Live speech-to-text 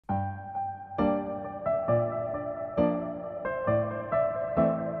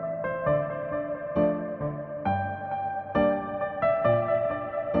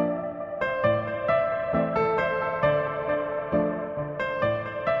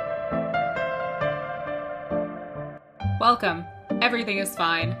Welcome. Everything is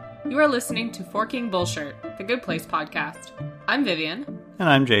fine. You are listening to Forkin Bullshirt, the Good Place podcast. I'm Vivienne. And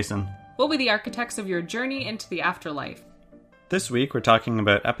I'm Jason. We'll be the architects of your journey into the afterlife. This week we're talking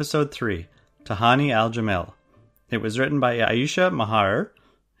about episode 3, Tahani Al-Jamil. It was written by Aisha Mahar,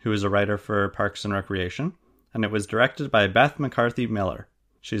 who is a writer for Parks and Recreation, and it was directed by Beth McCarthy Miller.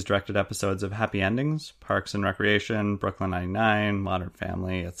 She's directed episodes of Happy Endings, Parks and Recreation, Brooklyn Nine-Nine, Modern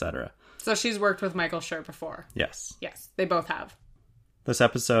Family, etc. So she's worked with Michael Schur before. Yes. Yes, they both have. This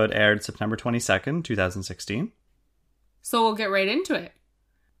episode aired September 22nd, 2016. So we'll get right into it.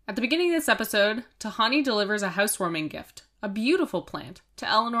 At the beginning of this episode, Tahani delivers a housewarming gift, a beautiful plant, to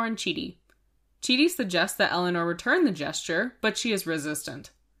Eleanor and Chidi. Chidi suggests that Eleanor return the gesture, but she is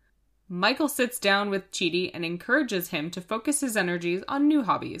resistant. Michael sits down with Chidi and encourages him to focus his energies on new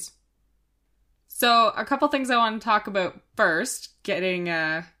hobbies. So, a couple things I want to talk about first, getting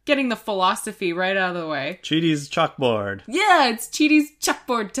the philosophy right out of the way. Chidi's Chalkboard. Yeah, it's Chidi's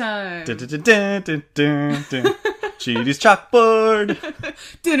Chalkboard time. Chidi's Chalkboard.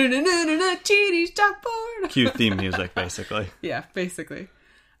 Chidi's Chalkboard. Cue theme music, basically. Yeah, basically.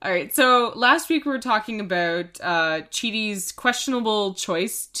 All right, so last week we were talking about Chidi's questionable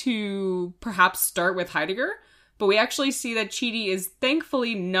choice to perhaps start with Heidegger, but we actually see that Chidi is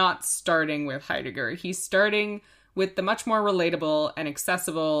thankfully not starting with Heidegger. He's starting with the much more relatable and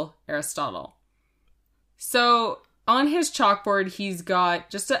accessible Aristotle. So on his chalkboard, he's got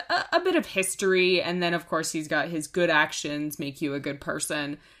just a bit of history, and then of course he's got his good actions make you a good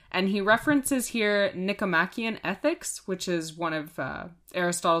person. And he references here Nicomachean Ethics, which is one of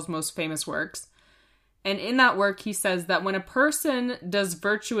Aristotle's most famous works. And in that work, he says that when a person does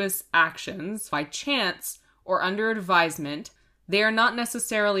virtuous actions by chance or under advisement, they are not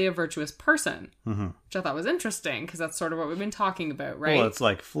necessarily a virtuous person. Mm-hmm. Which I thought was interesting, because that's sort of what we've been talking about, right? Well, it's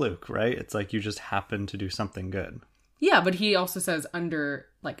like fluke, right? It's like you just happen to do something good. Yeah, but he also says under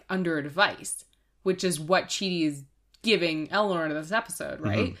advice, which is what Chidi is giving Eleanor to this episode,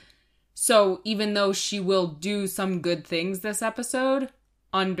 right? Mm-hmm. So even though she will do some good things this episode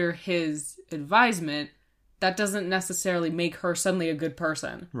under his advisement, that doesn't necessarily make her suddenly a good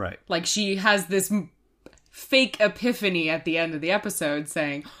person. Right. Like, she has this fake epiphany at the end of the episode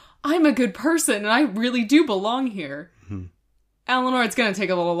saying, I'm a good person and I really do belong here. Mm-hmm. Eleanor, it's going to take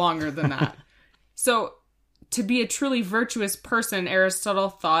a little longer than that. So to be a truly virtuous person, Aristotle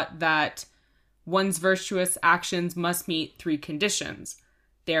thought that one's virtuous actions must meet 3 conditions.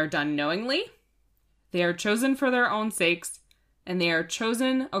 They are done knowingly, they are chosen for their own sakes, and they are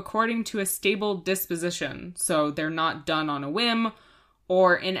chosen according to a stable disposition. So they're not done on a whim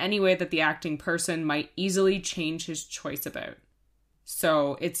or in any way that the acting person might easily change his choice about.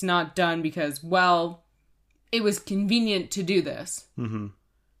 So it's not done because, well, it was convenient to do this. Mm-hmm.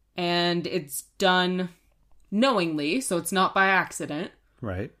 And it's done knowingly, so it's not by accident.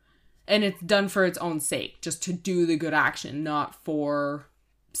 Right. And it's done for its own sake, just to do the good action, not for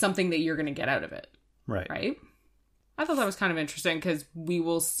something that you're going to get out of it. Right. Right? I thought that was kind of interesting, because we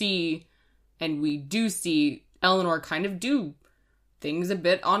will see, and we do see, Eleanor kind of do things a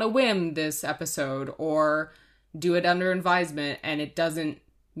bit on a whim this episode, or do it under advisement, and it doesn't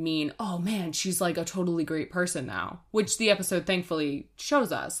mean, oh man, she's like a totally great person now. Which the episode thankfully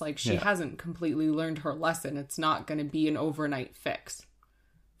shows us. Like, she hasn't completely learned her lesson. It's not going to be an overnight fix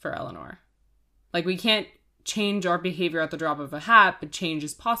for Eleanor. Like, we can't change our behavior at the drop of a hat, but change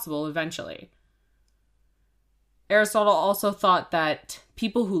is possible eventually. Aristotle also thought that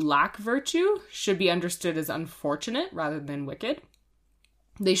people who lack virtue should be understood as unfortunate rather than wicked.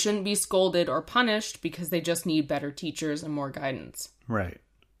 They shouldn't be scolded or punished because they just need better teachers and more guidance. Right.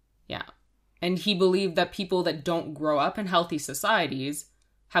 Yeah. And he believed that people that don't grow up in healthy societies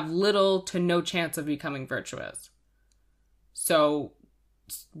have little to no chance of becoming virtuous. So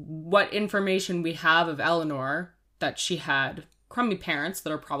what information we have of Eleanor, that she had crummy parents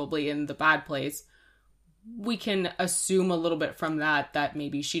that are probably in the bad place, we can assume a little bit from that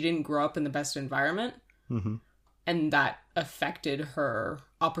maybe she didn't grow up in the best environment. Mm-hmm. And that affected her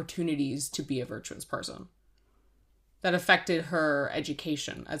opportunities to be a virtuous person. That affected her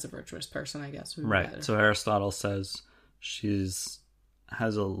education as a virtuous person, I guess. Right. So Aristotle says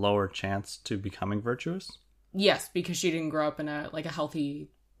has a lower chance to becoming virtuous? Yes, because she didn't grow up in a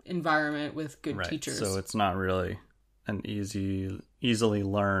healthy environment with good teachers. So it's not really an easily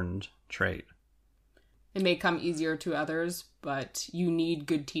learned trait. It may come easier to others, but you need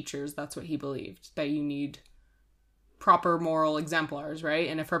good teachers. That's what he believed. That you need proper moral exemplars, right?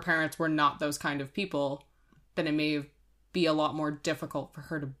 And if her parents were not those kind of people, then it may be a lot more difficult for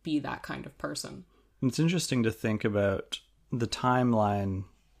her to be that kind of person. It's interesting to think about the timeline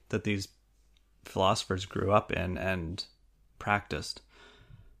that these philosophers grew up in and practiced,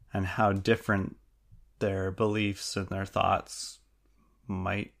 and how different their beliefs and their thoughts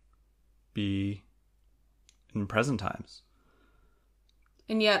might be in present times.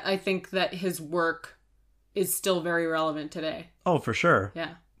 And yet I think that his work is still very relevant today. Oh, for sure.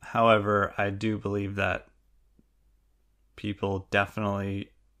 Yeah. However, I do believe that people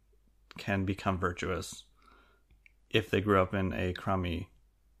definitely can become virtuous if they grew up in a crummy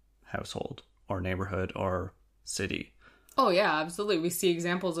household or neighborhood or city. Oh, yeah, absolutely. We see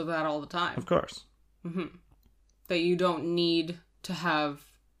examples of that all the time. Of course. Mm-hmm. That you don't need to have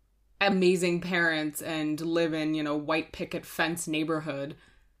amazing parents and live in, white picket fence neighborhood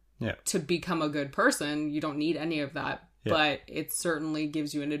to become a good person. You don't need any of that. Yeah. But it certainly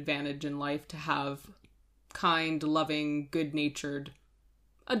gives you an advantage in life to have kind, loving, good-natured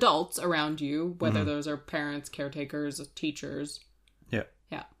adults around you, whether those are parents, caretakers, teachers. Yeah.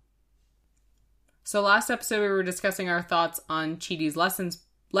 Yeah. So last episode we were discussing our thoughts on Chidi's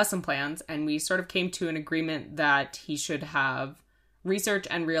lesson plans, and we sort of came to an agreement that he should have research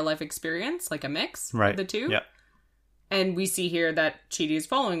and real life experience, like a mix of the two. Yeah. And we see here that Chidi is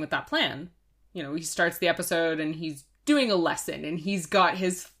following with that plan. He starts the episode and he's doing a lesson and he's got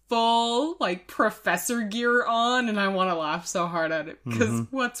his full professor gear on, and I want to laugh so hard at it because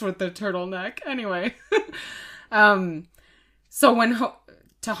what's with the turtleneck anyway? So when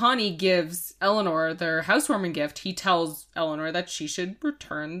Tahani gives Eleanor their housewarming gift, he tells Eleanor that she should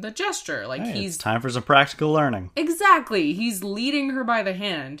return the gesture. It's time for some practical learning. Exactly. He's leading her by the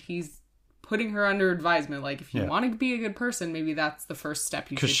hand. He's putting her under advisement. If you want to be a good person, maybe that's the first step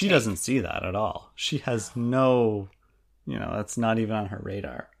you should take. Because she doesn't see that at all. She has no, that's not even on her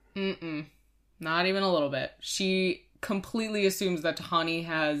radar. Mm-mm. Not even a little bit. She completely assumes that Tahani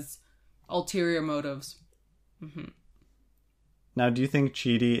has ulterior motives. Mm-hmm. Now, do you think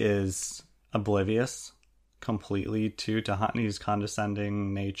Chidi is oblivious completely to Tahani's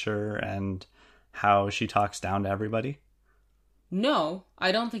condescending nature and how she talks down to everybody? No,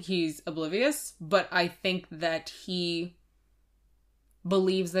 I don't think he's oblivious, but I think that he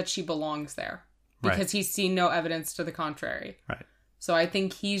believes that she belongs there because he's seen no evidence to the contrary. Right. So I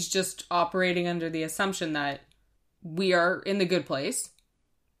think he's just operating under the assumption that we are in the good place.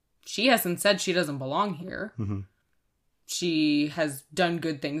 She hasn't said she doesn't belong here. Mm-hmm. She has done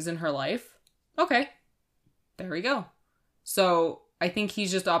good things in her life. Okay. There we go. So I think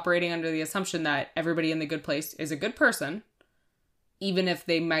he's just operating under the assumption that everybody in the good place is a good person, even if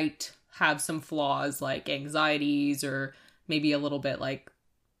they might have some flaws like anxieties or maybe a little bit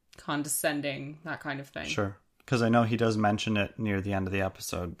condescending, that kind of thing. Sure. Because I know he does mention it near the end of the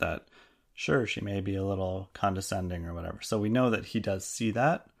episode that, sure, she may be a little condescending or whatever. So we know that he does see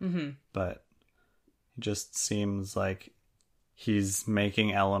that, but it just seems like he's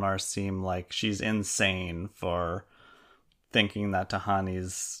making Eleanor seem like she's insane for thinking that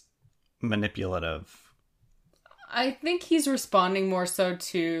Tahani's manipulative. I think he's responding more so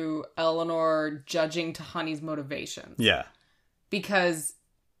to Eleanor judging Tahani's motivations. Yeah. Because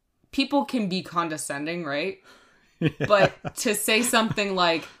people can be condescending, right? Yeah. But to say something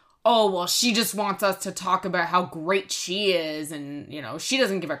like, oh, well, she just wants us to talk about how great she is and, she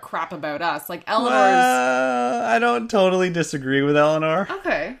doesn't give a crap about us. Eleanor's... I don't totally disagree with Eleanor.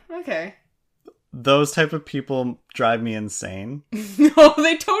 Okay. Those type of people drive me insane. No,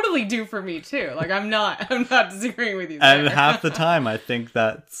 they totally do for me too. I'm not disagreeing with you there. And half the time I think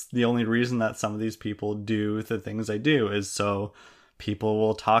that's the only reason that some of these people do the things they do is so people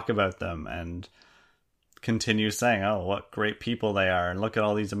will talk about them and continue saying, oh, what great people they are, and look at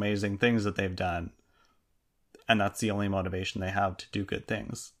all these amazing things that they've done. And that's the only motivation they have to do good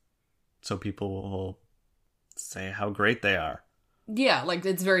things. So people will say how great they are. Yeah,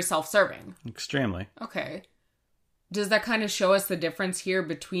 it's very self-serving. Extremely. Okay. Does that kind of show us the difference here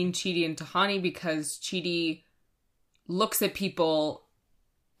between Chidi and Tahani? Because Chidi looks at people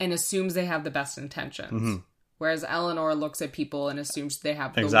and assumes they have the best intentions. Mm-hmm. Whereas Eleanor looks at people and assumes they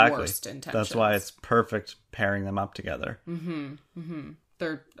have the worst intentions. That's why it's perfect pairing them up together. Mm-hmm. Mm-hmm.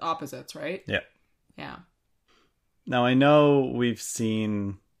 They're opposites, right? Yeah. Yeah. Now, I know we've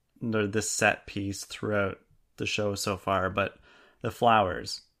seen this set piece throughout the show so far, but the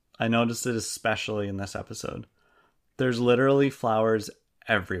flowers, I noticed it especially in this episode. There's literally flowers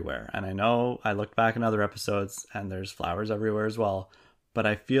everywhere. And I know I looked back in other episodes and there's flowers everywhere as well. But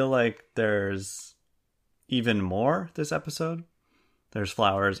I feel like there's even more this episode. There's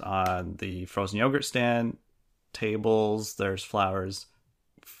flowers on the frozen yogurt stand, tables. There's flowers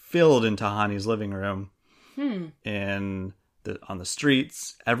filled in Tahani's living room. On the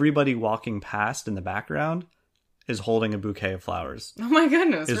streets. Everybody walking past in the background is holding a bouquet of flowers. Oh my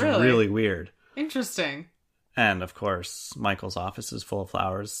goodness, it's really? Really weird. Interesting. And, of course, Michael's office is full of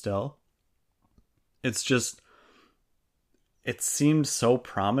flowers still. It's just... It seemed so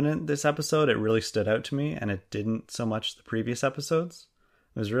prominent this episode. It really stood out to me, and it didn't so much the previous episodes.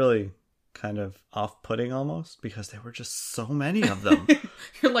 It was really kind of off-putting almost, because there were just so many of them.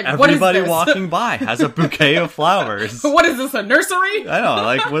 You're like, everybody what is this? walking by has a bouquet of flowers. What is this, a nursery? I know,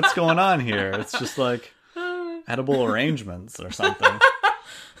 like, what's going on here? It's just like edible arrangements or something.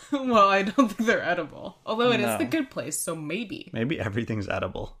 Well, I don't think they're edible. Although it is the good place, so maybe. Maybe everything's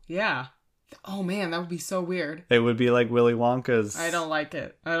edible. Yeah. Oh man, that would be so weird. It would be like Willy Wonka's... I don't like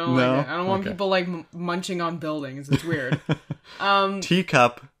it. I don't like it. I don't want people like munching on buildings. It's weird.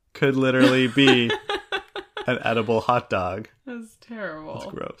 Teacup could literally be an edible hot dog. That's terrible. That's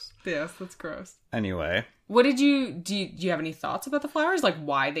gross. Yes, that's gross. Anyway. What did you... Do you have any thoughts about the flowers? Like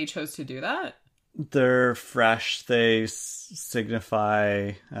why they chose to do that? They're fresh. They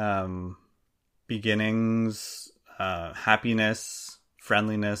signify beginnings, happiness,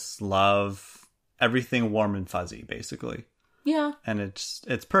 friendliness, love, everything warm and fuzzy, basically. Yeah. And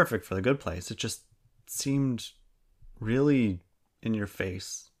it's perfect for the good place. It just seemed really in your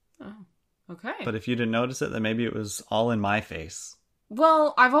face. Oh, okay. But if you didn't notice it, then maybe it was all in my face.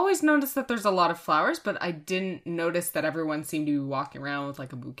 Well, I've always noticed that there's a lot of flowers, but I didn't notice that everyone seemed to be walking around with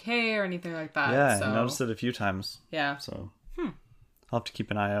like a bouquet or anything like that. Yeah, so... I noticed it a few times. Yeah. So I'll have to keep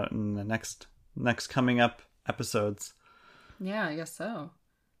an eye out in the next coming up episodes. Yeah, I guess so.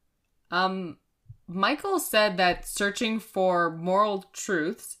 Michael said that searching for moral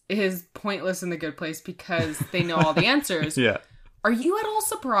truths is pointless in the Good Place because they know all the answers. Yeah. Are you at all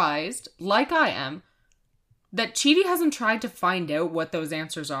surprised, like I am, that Chidi hasn't tried to find out what those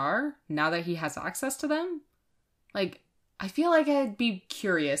answers are now that he has access to them? Like, I feel like I'd be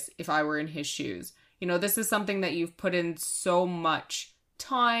curious if I were in his shoes. You know, this is something that you've put in so much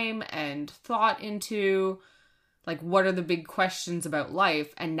time and thought into. Like, what are the big questions about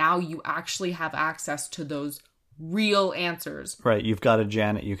life? And now you actually have access to those real answers. Right, you've got a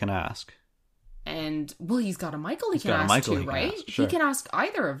Janet you can ask. And, well, he's got a Michael he can ask too, right? He can ask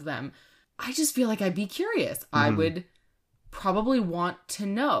either of them. I just feel like I'd be curious. Mm-hmm. I would probably want to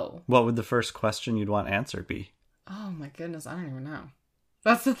know. What would the first question you'd want answered be? Oh my goodness, I don't even know.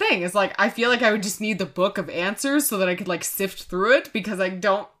 That's the thing. It's like, I feel like I would just need the book of answers so that I could like sift through it, because I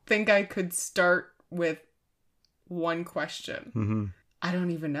don't think I could start with one question. Mm-hmm. I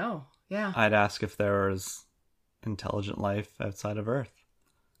don't even know. Yeah. I'd ask if there was intelligent life outside of Earth.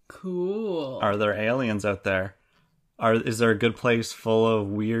 Cool. Are there aliens out there? Is there a good place full of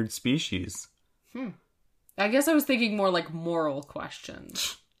weird species? I guess I was thinking more like moral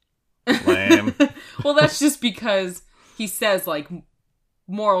questions. Lame. Well, that's just because he says like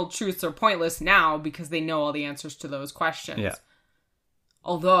moral truths are pointless now because they know all the answers to those questions. Yeah.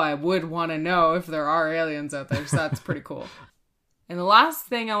 Although I would want to know if there are aliens out there, so that's pretty cool. And the last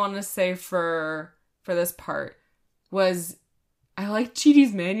thing I want to say for this part was I like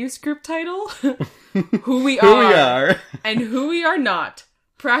Chidi's manuscript title. Who we are and who we are not.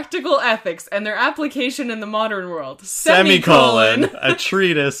 Practical ethics and their application in the modern world. Semicolon. A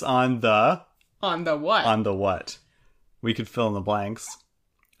treatise on the... On the what? On the what? We could fill in the blanks.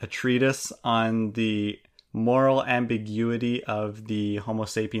 A treatise on the moral ambiguity of the Homo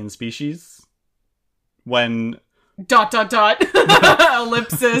sapien species. When... ...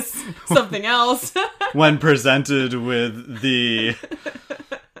 Ellipsis. Something else. When presented with the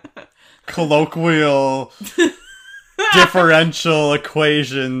colloquial differential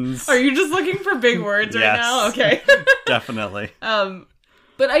equations. Are you just looking for big words right now? Okay. Definitely. But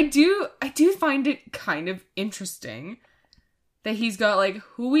I do find it kind of interesting that he's got like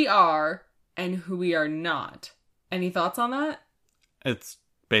who we are and who we are not. Any thoughts on that? It's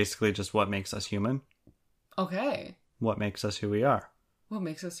basically just what makes us human. Okay. What makes us who we are. What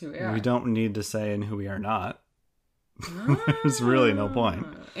makes us who we are. We don't need to say in who we are not. There's really no point.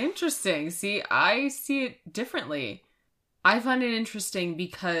 Interesting. See, I see it differently. I find it interesting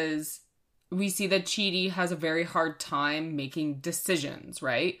because we see that Chidi has a very hard time making decisions,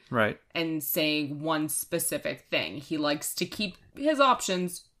 right? Right. And saying one specific thing. He likes to keep his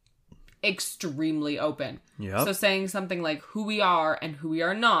options extremely open. Yep. So saying something like who we are and who we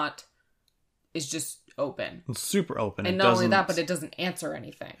are not is just open. It's super open. And not only that, but it doesn't answer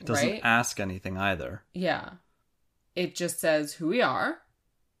anything, it doesn't right? ask anything either. Yeah. It just says who we are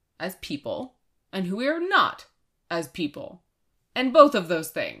as people and who we are not as people. And both of those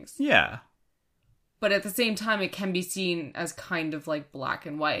things. Yeah. But at the same time, it can be seen as kind of like black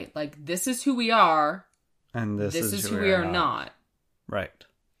and white. Like, this is who we are. And this is who we are not. Right.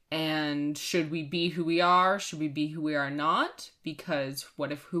 And should we be who we are? Should we be who we are not? Because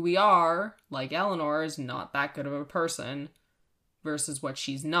what if who we are, like Eleanor, is not that good of a person versus what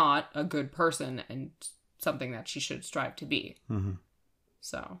she's not, a good person and something that she should strive to be. Mm-hmm.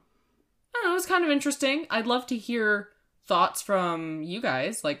 So, I don't know, it was kind of interesting. I'd love to hear thoughts from you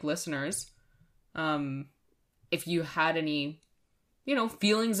guys, like listeners. If you had any,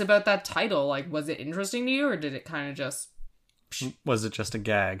 feelings about that title, like, was it interesting to you or did it kind of just... Was it just a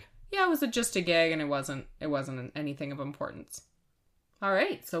gag? Yeah, was it just a gag and it wasn't anything of importance. All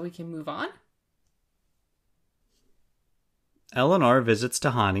right, so we can move on. Eleanor visits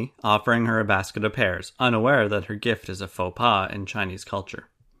Tahani, offering her a basket of pears, unaware that her gift is a faux pas in Chinese culture.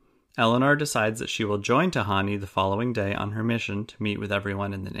 Eleanor decides that she will join Tahani the following day on her mission to meet with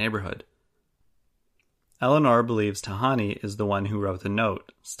everyone in the neighborhood. Eleanor believes Tahani is the one who wrote the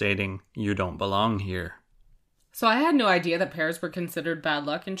note, stating, "You don't belong here." So I had no idea that pears were considered bad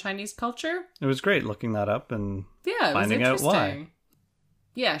luck in Chinese culture. It was great looking that up and finding out why.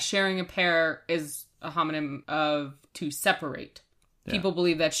 Yeah, sharing a pear is a homonym of to separate. Yeah. People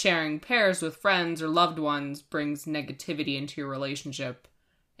believe that sharing pears with friends or loved ones brings negativity into your relationship,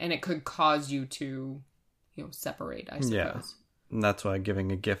 and it could cause you to, separate, I suppose. Yeah, and that's why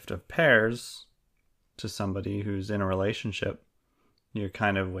giving a gift of pears to somebody who's in a relationship, you're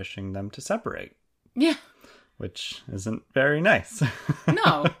kind of wishing them to separate. Yeah. Which isn't very nice.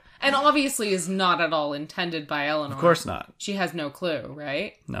 No. And obviously is not at all intended by Eleanor. Of course not. She has no clue,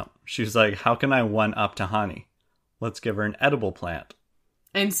 right? No. She's like, how can I one-up Tahani? Let's give her an edible plant.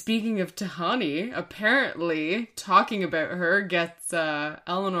 And speaking of Tahani, apparently talking about her gets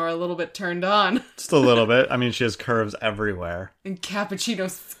Eleanor a little bit turned on. Just a little bit. I mean, she has curves everywhere. And cappuccino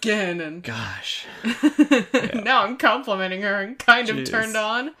skin and... Gosh. Yeah. Now I'm complimenting her and kind of turned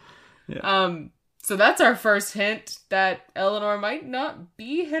on. Yeah. So that's our first hint that Eleanor might not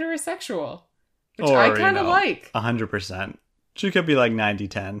be heterosexual. Which or, I kind of like. 100%. She could be like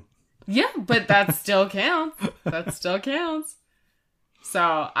 90-10. Yeah, but that still counts. That still counts.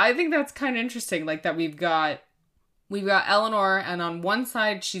 So I think that's kind of interesting. Like that we've got Eleanor, and on one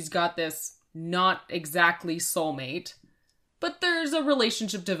side she's got this not exactly soulmate, but there's a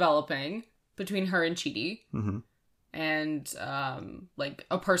relationship developing between her and Chidi. Mm-hmm. And like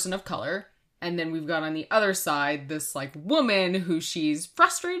a person of color. And then we've got on the other side this like woman who she's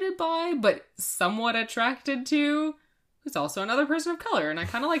frustrated by, but somewhat attracted to, who's also another person of color. And I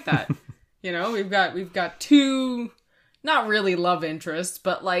kind of like that. We've got two, not really love interests,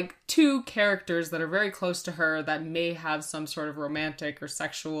 but like two characters that are very close to her that may have some sort of romantic or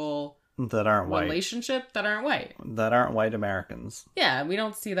sexual that aren't relationship white. That aren't white. That aren't white Americans. Yeah, we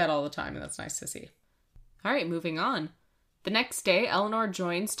don't see that all the time, and that's nice to see. All right, moving on. The next day, Eleanor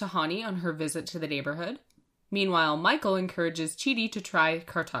joins Tahani on her visit to the neighborhood. Meanwhile, Michael encourages Chidi to try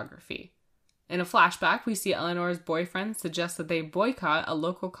cartography. In a flashback, we see Eleanor's boyfriend suggest that they boycott a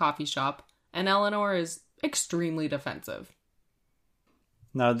local coffee shop, and Eleanor is extremely defensive.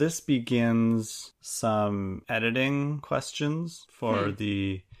 Now, this begins some editing questions for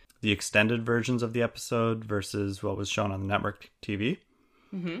the extended versions of the episode versus what was shown on the network TV.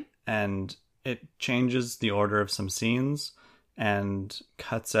 Mm-hmm. And it changes the order of some scenes and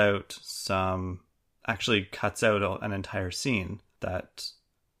cuts out an entire scene that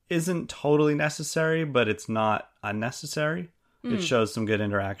isn't totally necessary, but it's not unnecessary. It shows some good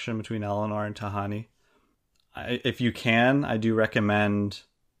interaction between Eleanor and Tahani. If you can, I do recommend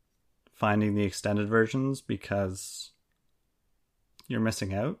finding the extended versions because you're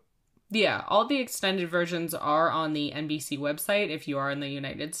missing out. Yeah, all the extended versions are on the NBC website. If you are in the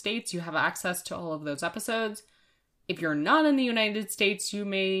United States, you have access to all of those episodes. If you're not in the United States, you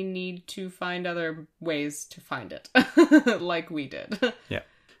may need to find other ways to find it, like we did. Yeah.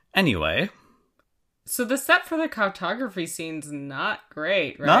 Anyway. So the set for the cartography scene's not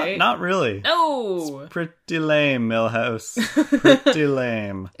great, right? Not really. No! It's pretty lame, Millhouse. Pretty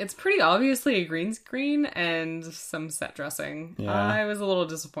lame. It's pretty obviously a green screen and some set dressing. Yeah. I was a little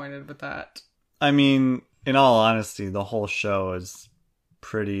disappointed with that. I mean, in all honesty, the whole show is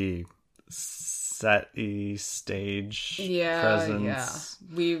pretty set-y stage presence.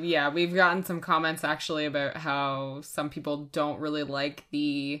 Yeah. We've gotten some comments actually about how some people don't really like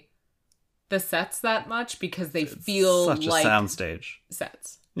the sets that much because they feel such like a soundstage.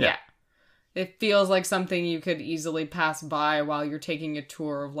 Sets. Yeah. It feels like something you could easily pass by while you're taking a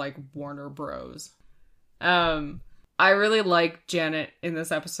tour of like Warner Bros. I really like Janet in this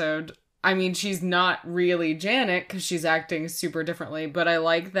episode. I mean, she's not really Janet because she's acting super differently, but I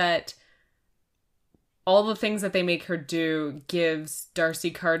like that all the things that they make her do gives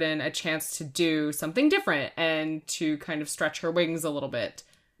Darcy Carden a chance to do something different and to kind of stretch her wings a little bit.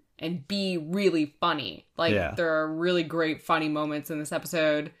 and be really funny. Like, there are really great funny moments in this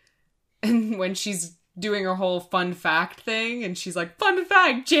episode. And when she's doing her whole fun fact thing, and she's like, fun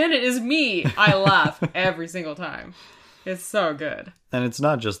fact, Janet is me. I laugh every single time. It's so good. And it's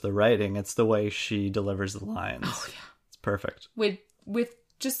not just the writing, it's the way she delivers the lines. Oh, yeah. It's perfect. With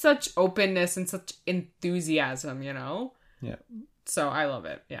just such openness and such enthusiasm, you know? Yeah. So I love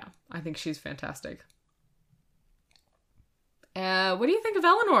it. Yeah. I think she's fantastic. What do you think of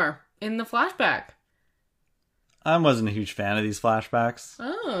Eleanor in the flashback? I wasn't a huge fan of these flashbacks.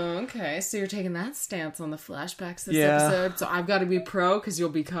 Oh, okay. So you're taking that stance on the flashbacks this episode. So I've got to be pro because you'll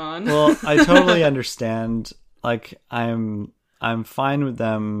be con. Well, I totally understand. Like, I'm fine with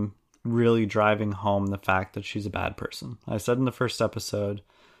them really driving home the fact that she's a bad person. I said in the first episode,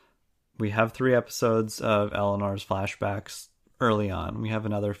 we have 3 episodes of Eleanor's flashbacks early on. We have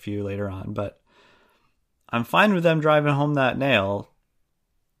another few later on, but I'm fine with them driving home that nail.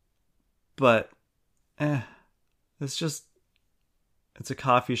 But, it's a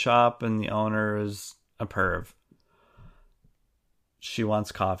coffee shop and the owner is a perv. She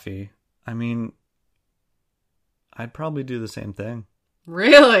wants coffee. I mean, I'd probably do the same thing.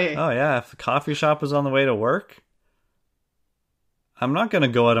 Really? Oh, yeah. If the coffee shop was on the way to work, I'm not going to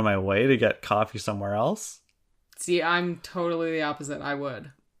go out of my way to get coffee somewhere else. See, I'm totally the opposite. I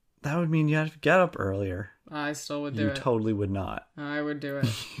would. That would mean you have to get up earlier. I still would do it. You totally would not. I would do it.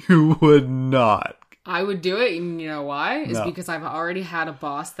 You would not. I would do it, and you know why? It's because I've already had a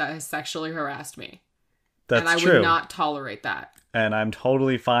boss that has sexually harassed me. That's true. And I would not tolerate that. And I'm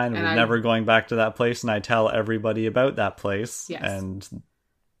totally fine with never going back to that place, and I tell everybody about that place. Yes. And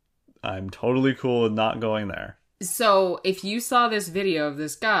I'm totally cool with not going there. So, if you saw this video of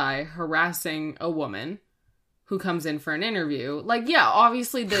this guy harassing a woman who comes in for an interview, like, yeah,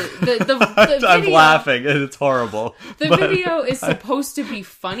 obviously the video... I'm laughing, and it's horrible. The video is supposed to be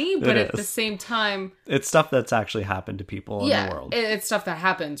funny, but at the same time... It's stuff that's actually happened to people in the world. It's stuff that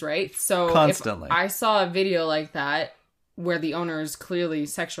happens, right? So, constantly. If I saw a video like that, where the owner is clearly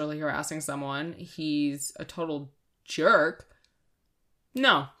sexually harassing someone, he's a total jerk.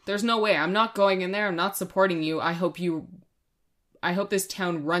 No, there's no way. I'm not going in there. I'm not supporting you. I hope this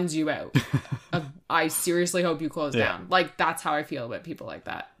town runs you out. I seriously hope you close down. Like, that's how I feel about people like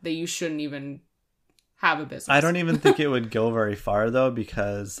that. That you shouldn't even have a business. I don't even think it would go very far, though,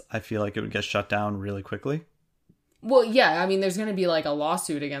 because I feel like it would get shut down really quickly. Well, yeah. I mean, there's going to be, like, a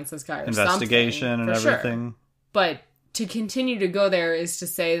lawsuit against this guy or investigation something, and everything. Sure. But to continue to go there is to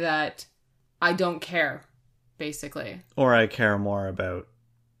say that I don't care, basically. Or I care more about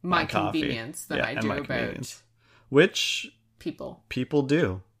my convenience than I do about... Which... People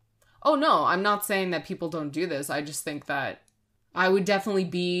do. Oh, no, I'm not saying that people don't do this. I just think that I would definitely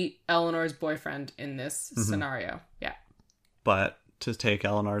be Eleanor's boyfriend in this scenario. Yeah. But to take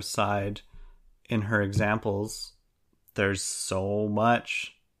Eleanor's side in her examples, there's so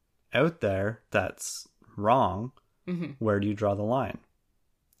much out there that's wrong. Mm-hmm. Where do you draw the line?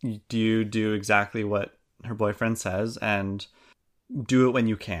 Do you do exactly what her boyfriend says and do it when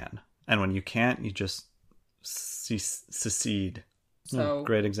you can? And when you can't, you just secede. So,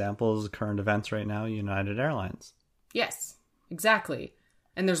 great examples, current events right now, United Airlines. Yes, exactly.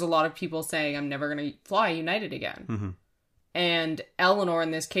 And there's a lot of people saying, I'm never going to fly United again. Mm-hmm. And Eleanor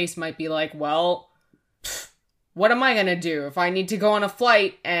in this case might be like, well, what am I going to do? If I need to go on a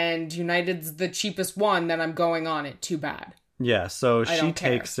flight and United's the cheapest one, then I'm going on it. Too bad. Yeah, so she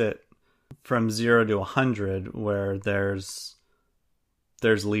takes it from 0 to 100 where there's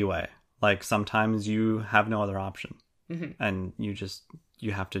leeway. Like, sometimes you have no other option. Mm-hmm. And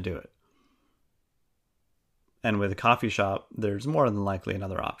you have to do it. And with a coffee shop, there's more than likely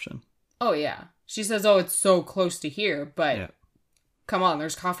another option. Oh, yeah. She says, oh, it's so close to here, but come on,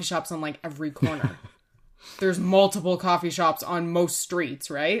 there's coffee shops on, like, every corner. There's multiple coffee shops on most streets,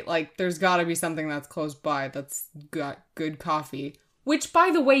 right? Like, there's gotta be something that's close by that's got good coffee. Which, by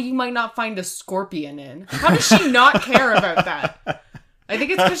the way, you might not find a Scorpion in. How does she not care about that? I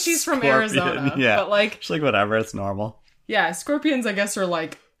think it's because she's from Arizona. Yeah. But, like... She's like, whatever, it's normal. Yeah, scorpions, I guess, are,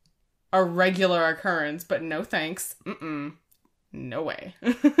 like, a regular occurrence, but no thanks. No way.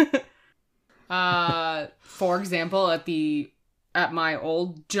 For example, at my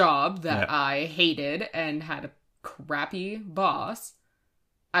old job that I hated and had a crappy boss,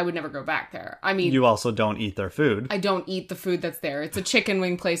 I would never go back there. I mean... You also don't eat their food. I don't eat the food that's there. It's a chicken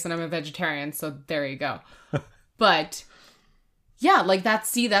wing place and I'm a vegetarian, so there you go. But... Yeah, like,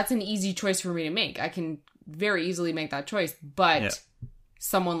 that's an easy choice for me to make. I can very easily make that choice. But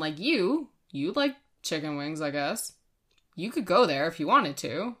someone like you like chicken wings, I guess. You could go there if you wanted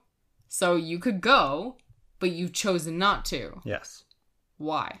to. So you could go, but you've chosen not to. Yes.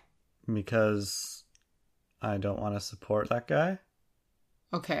 Why? Because I don't want to support that guy.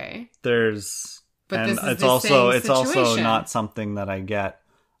 Okay. But it's also not something that I get.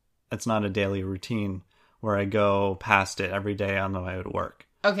 It's not a daily routine where I go past it every day on the way to work.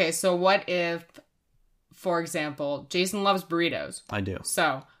 Okay, so what if, for example, Jason loves burritos? I do.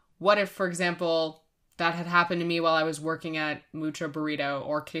 So what if, for example, that had happened to me while I was working at Mucho Burrito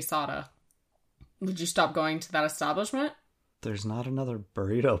or Quesada? Would you stop going to that establishment? There's not another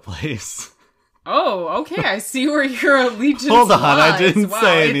burrito place. Oh, okay. I see where your allegiance Hold on, lies. I didn't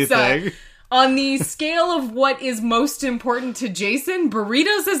say anything. On the scale of what is most important to Jason,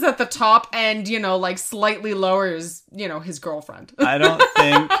 burritos is at the top and, slightly lowers, his girlfriend. I don't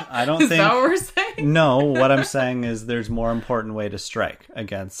think... Is that what we're saying? No, what I'm saying is there's more important way to strike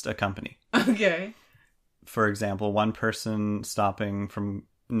against a company. Okay. For example, one person stopping from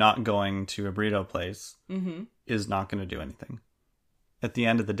not going to a burrito place is not going to do anything. At the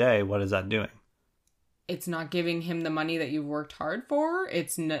end of the day, what is that doing? It's not giving him the money that you've worked hard for.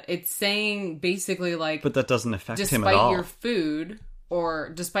 It's saying basically like... But that doesn't affect him at all. Despite your food,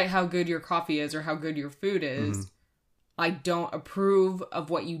 or despite how good your coffee is or how good your food is, I don't approve of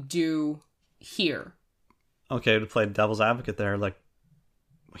what you do here. Okay, to play devil's advocate there, like,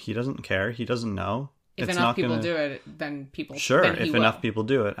 he doesn't care. He doesn't know. If enough people do it, then people... Sure, then if enough people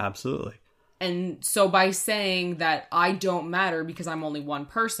do it, absolutely. And so by saying that I don't matter because I'm only one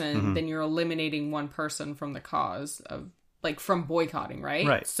person, then you're eliminating one person from the cause of, from boycotting, right?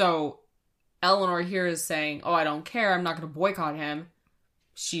 Right. So Eleanor here is saying, oh, I don't care. I'm not going to boycott him.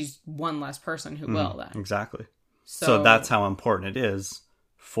 She's one less person who will then. Exactly. So that's how important it is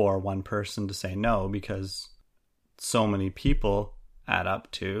for one person to say no, because so many people add up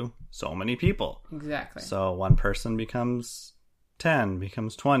to so many people. Exactly. So one person becomes 10,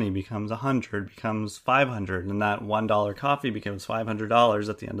 becomes 20, becomes 100, becomes 500, and that $1 coffee becomes $500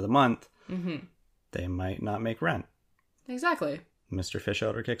 at the end of the month. They might not make rent. Exactly. Mr.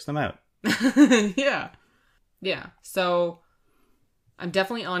 Fishoder kicks them out. Yeah. So I'm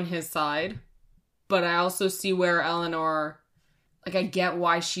definitely on his side, but I also see where Eleanor, I get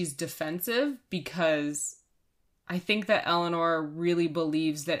why she's defensive, because I think that Eleanor really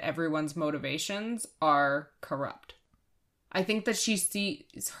believes that everyone's motivations are corrupt. I think that she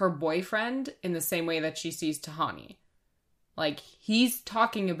sees her boyfriend in the same way that she sees Tahani. He's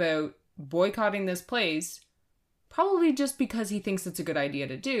talking about boycotting this place, probably just because he thinks it's a good idea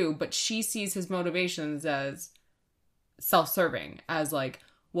to do, but she sees his motivations as self-serving, as well,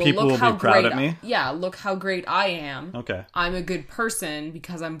 people look will how be proud great of me. Look how great I am. Okay. I'm a good person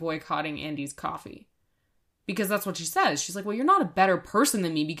because I'm boycotting Andy's coffee. Because that's what she says. She's like, well, you're not a better person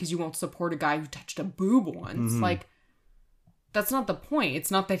than me because you won't support a guy who touched a boob once. That's not the point. It's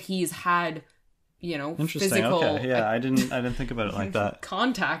not that he's had, physical... Okay. Yeah, I didn't think about it like that.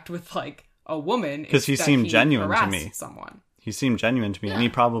 Contact with, a woman. Because he seemed genuine to me. Someone. He seemed genuine to me, and he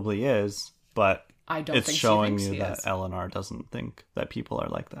probably is, but I don't it's think showing she you that is. Eleanor doesn't think that people are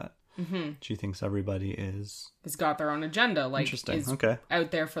like that. She thinks everybody has got their own agenda, Interesting. Is okay.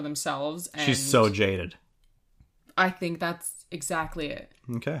 out there for themselves. And she's so jaded. I think that's exactly it.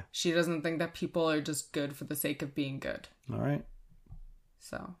 Okay. She doesn't think that people are just good for the sake of being good. All right.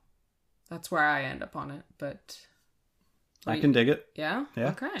 So that's where I end up on it, but... I can dig it. Yeah? Yeah,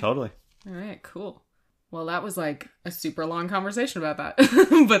 okay. Totally. All right, cool. Well, that was a super long conversation about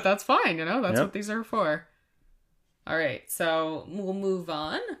that. But that's fine, That's what these are for. All right, so we'll move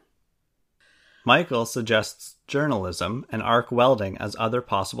on. Michael suggests journalism and arc welding as other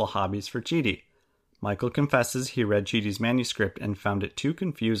possible hobbies for Chidi. Michael confesses he read Chidi's manuscript and found it too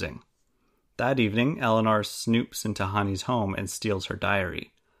confusing. That evening, Eleanor snoops into Tahani's home and steals her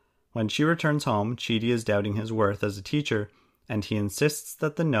diary. When she returns home, Chidi is doubting his worth as a teacher, and he insists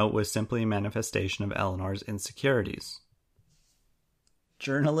that the note was simply a manifestation of Eleanor's insecurities.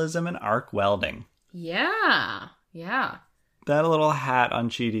 Journalism and arc welding. Yeah. That little hat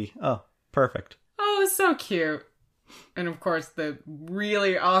on Chidi. Oh, perfect. Oh, so cute. And of course, the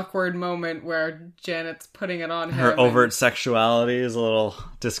really awkward moment where Janet's putting it on him. Her overt sexuality is a little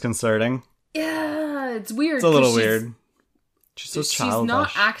disconcerting. Yeah, it's weird. It's a little weird. She's so childish. She's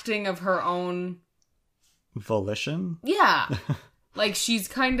not acting of her own... volition? Yeah. She's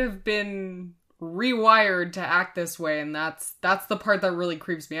kind of been rewired to act this way, and that's the part that really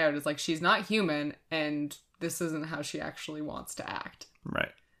creeps me out. Is she's not human, and this isn't how she actually wants to act.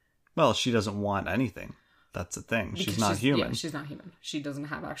 Right. Well, she doesn't want anything. That's the thing. She's not human. Yeah, she's not human. She doesn't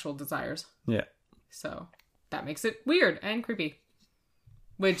have actual desires. Yeah. So that makes it weird and creepy.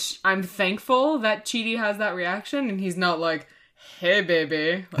 Which I'm thankful that Chidi has that reaction, and he's not like, hey,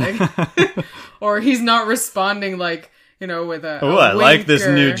 baby. Or he's not responding with a Oh, I like this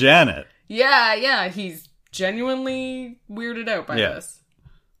new Janet. Yeah, he's genuinely weirded out by this.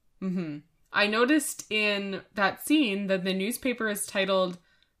 I noticed in that scene that the newspaper is titled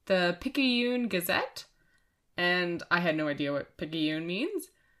the Picayune Gazette, and I had no idea what Picayune means.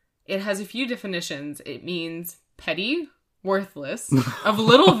 It has a few definitions. It means petty, worthless, of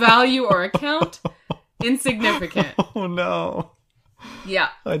little value or account, insignificant. Oh no. Yeah.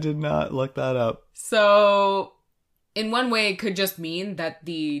 I did not look that up. So, in one way, it could just mean that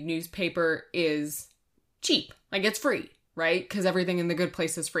the newspaper is cheap. Like, it's free, right? Because everything in the good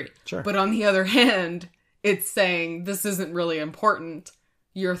place is free. Sure. But on the other hand, it's saying this isn't really important.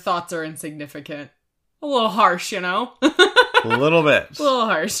 Your thoughts are insignificant. A little harsh, A little bit. A little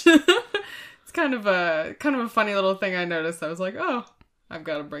harsh. It's kind of a funny little thing I noticed. I was like, oh, I've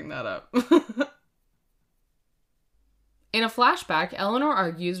got to bring that up. In a flashback, Eleanor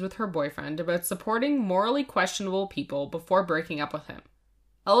argues with her boyfriend about supporting morally questionable people before breaking up with him.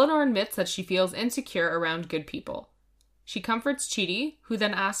 Eleanor admits that she feels insecure around good people. She comforts Chidi, who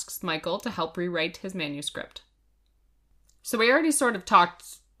then asks Michael to help rewrite his manuscript. So we already sort of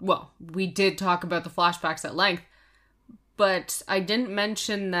we did talk about the flashbacks at length, but I didn't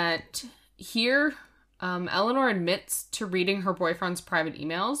mention that here, Eleanor admits to reading her boyfriend's private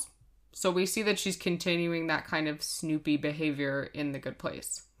emails. So we see that she's continuing that kind of snoopy behavior in The Good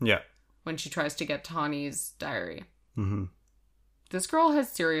Place. Yeah. When she tries to get Tahani's diary. Mm-hmm. This girl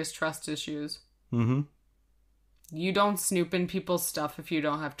has serious trust issues. Mm-hmm. You don't snoop in people's stuff if you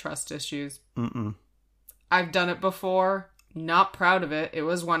don't have trust issues. Mm-mm. I've done it before. Not proud of it. It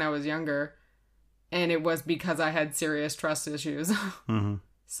was when I was younger. And it was because I had serious trust issues. Mm-hmm.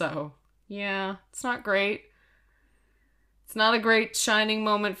 So, yeah, it's not great. It's not a great shining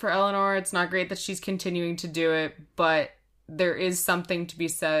moment for Eleanor. It's not great that she's continuing to do it, but there is something to be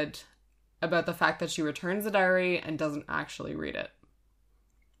said about the fact that she returns the diary and doesn't actually read it.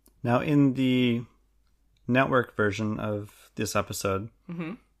 Now, in the network version of this episode,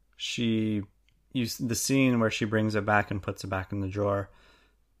 mm-hmm. the scene where she brings it back and puts it back in the drawer,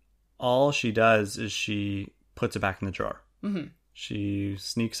 all she does is she puts it back in the drawer. Mm-hmm. She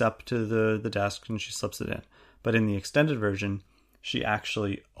sneaks up to the desk and she slips it in. But in the extended version, she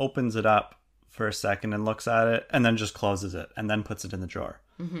actually opens it up for a second and looks at it and then just closes it and then puts it in the drawer.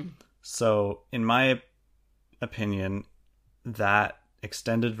 Mm-hmm. So, in my opinion, that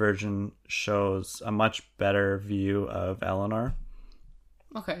extended version shows a much better view of Eleanor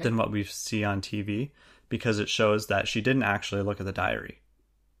than what we see on TV, because it shows that she didn't actually look at the diary.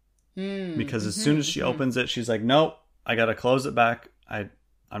 Because as soon as she opens it, she's like, nope, I gotta close it back.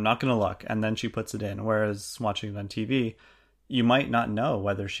 I'm not going to look. And then she puts it in. Whereas watching it on TV, you might not know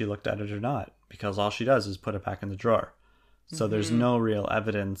whether she looked at it or not, because all she does is put it back in the drawer. So there's no real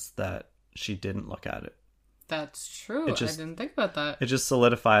evidence that she didn't look at it. That's true. I didn't think about that. It just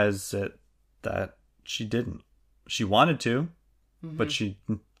solidifies it that she didn't. She wanted to, but she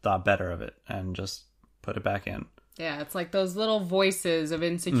thought better of it and just put it back in. Yeah, it's like those little voices of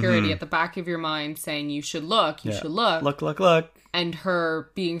insecurity at the back of your mind saying you should look, you should look. Look. And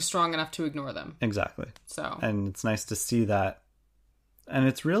her being strong enough to ignore them. Exactly. So. And it's nice to see that. And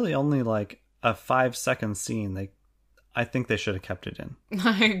it's really only like a 5-second scene. I think they should have kept it in.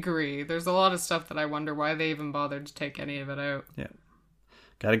 I agree. There's a lot of stuff that I wonder why they even bothered to take any of it out. Yeah.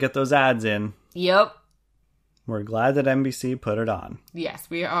 Gotta get those ads in. Yep. We're glad that NBC put it on. Yes,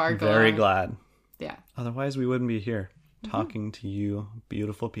 we are glad. Very glad. Yeah. Otherwise, we wouldn't be here talking to you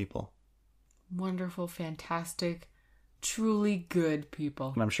beautiful people. Wonderful, fantastic, truly good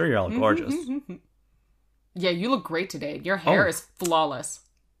people. And I'm sure you're all gorgeous. Yeah, you look great today. Your hair is flawless.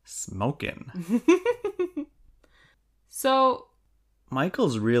 Smoking. So,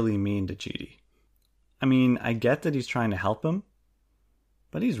 Michael's really mean to Chidi. I mean, I get that he's trying to help him,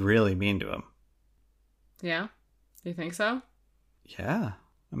 but he's really mean to him. Yeah? You think so? Yeah.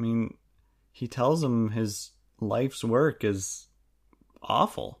 I mean, he tells him his life's work is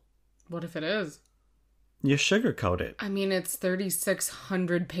awful. What if it is? You sugarcoat it. I mean, it's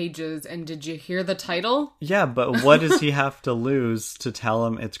 3,600 pages, and did you hear the title? Yeah, but what does he have to lose to tell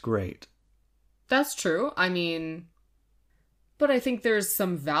him it's great? That's true. I mean, but I think there's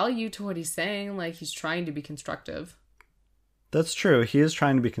some value to what he's saying. Like, he's trying to be constructive. That's true. He is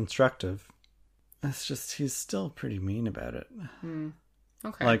trying to be constructive. It's just, he's still pretty mean about it.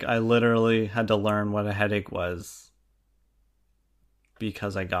 Okay. Like, I literally had to learn what a headache was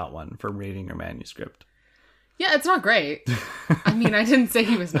because I got one for reading your manuscript. Yeah, it's not great. I mean, I didn't say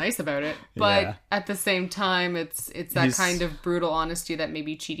he was nice about it, but at the same time, it's that kind of brutal honesty that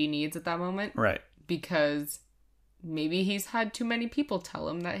maybe Chidi needs at that moment. Right. Because maybe he's had too many people tell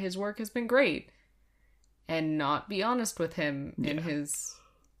him that his work has been great. and not be honest with him in his,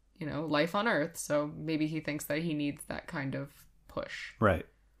 life on Earth. So maybe he thinks that he needs that kind of push. Right.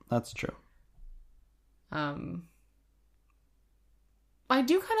 That's true. I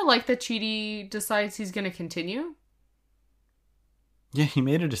do kind of like that Chidi decides he's going to continue. Yeah, he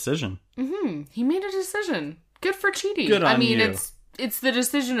made a decision. Mm-hmm. He made a decision. Good for Chidi. Good on you. It's the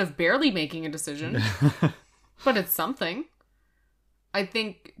decision of barely making a decision, but it's something. I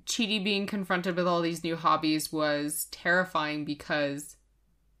think Chidi being confronted with all these new hobbies was terrifying because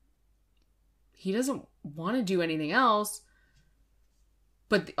he doesn't want to do anything else.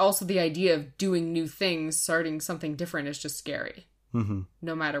 But also the idea of doing new things, starting something different is just scary. Mm-hmm.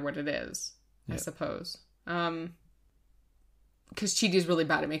 No matter what it is, I suppose. Because Chidi's really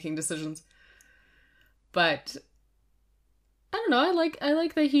bad at making decisions. But I don't know. I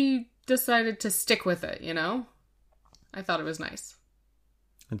like that he decided to stick with it, I thought it was nice.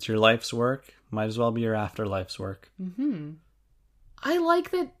 It's your life's work. Might as well be your afterlife's work. Mm-hmm. I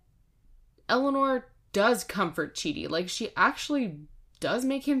like that Eleanor does comfort Chidi. Like, she actually does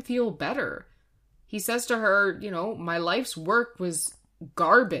make him feel better. He says to her, my life's work was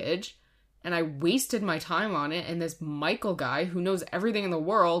garbage and I wasted my time on it, and this Michael guy who knows everything in the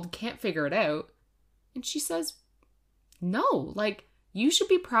world can't figure it out. And she says, no, you should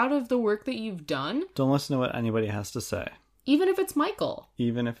be proud of the work that you've done. Don't listen to what anybody has to say. Even if it's Michael.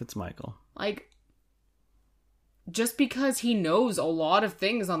 Just because he knows a lot of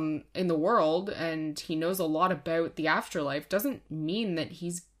things in the world and he knows a lot about the afterlife doesn't mean that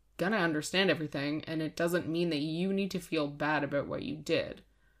he's gonna understand everything, and it doesn't mean that you need to feel bad about what you did.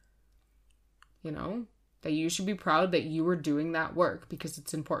 That you should be proud that you were doing that work because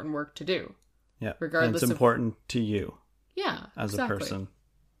it's important work to do. Yeah. Regardless, and it's important to you. Yeah. As a person.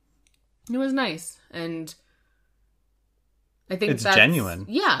 It was nice. And I think it's genuine.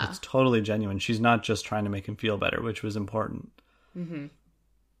 Yeah. It's totally genuine. She's not just trying to make him feel better, which was important. Mm-hmm.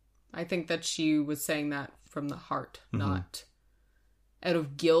 I think that she was saying that from the heart, not out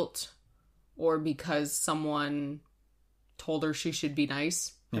of guilt or because someone told her she should be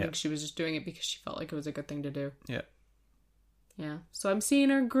nice. I think she was just doing it because she felt like it was a good thing to do. Yeah. Yeah. So I'm seeing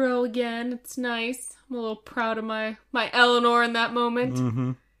her grow again. It's nice. I'm a little proud of my Eleanor in that moment.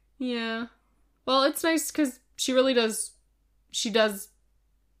 Mm-hmm. Yeah. Well, it's nice because she really does. She does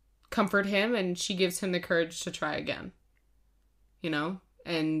comfort him, and she gives him the courage to try again.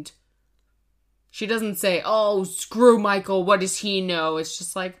 And she doesn't say, oh, screw Michael, what does he know? It's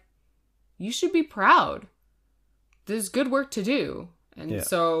just like, you should be proud. There's good work to do. And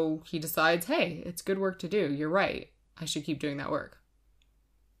so he decides, hey, it's good work to do. You're right. I should keep doing that work.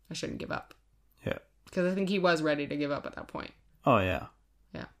 I shouldn't give up. Yeah. Because I think he was ready to give up at that point. Oh, yeah.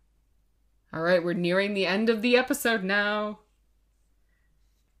 Yeah. All right, we're nearing the end of the episode now.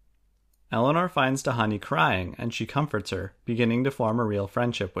 Eleanor finds Tahani crying, and she comforts her, beginning to form a real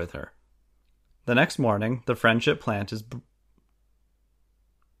friendship with her. The next morning, the friendship plant is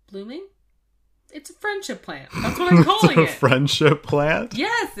blooming? It's a friendship plant. That's what I'm calling it. It's a friendship plant?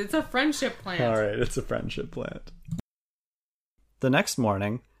 Yes, it's a friendship plant. All right, it's a friendship plant. The next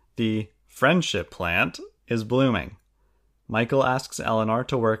morning, the friendship plant is blooming. Michael asks Eleanor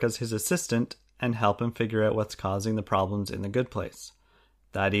to work as his assistant and help him figure out what's causing the problems in the good place.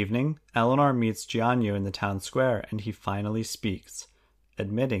 That evening, Eleanor meets Jianyu in the town square, and he finally speaks,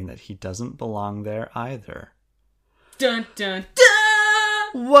 admitting that he doesn't belong there either. Dun dun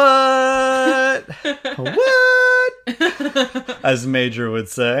dun! What? What? As Major would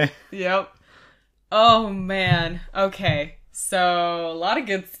say. Yep. Oh, man. Okay. So, a lot of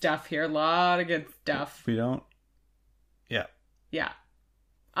good stuff here. We don't... Yeah. Yeah.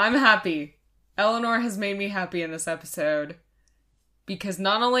 I'm happy. Eleanor has made me happy in this episode. Because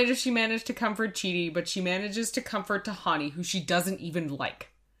not only does she manage to comfort Chidi, but she manages to comfort Tahani, who she doesn't even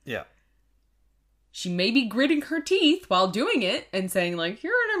like. Yeah. She may be gritting her teeth while doing it and saying, you're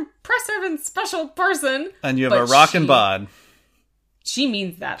an impressive and special person. And you have a rockin' bod. She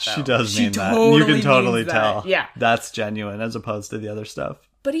means that, though. She does mean that. Totally you can totally means tell. That. Yeah. That's genuine as opposed to the other stuff.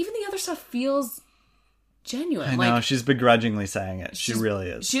 But even the other stuff feels genuine. I know. She's begrudgingly saying it. She really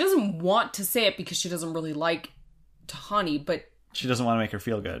is. She doesn't want to say it because she doesn't really like Tahani, but... She doesn't want to make her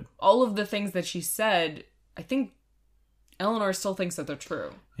feel good. All of the things that she said, I think Eleanor still thinks that they're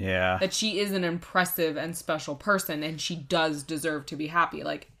true. Yeah. That she is an impressive and special person, and she does deserve to be happy.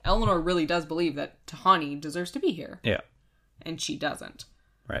 Eleanor really does believe that Tahani deserves to be here. Yeah. And she doesn't.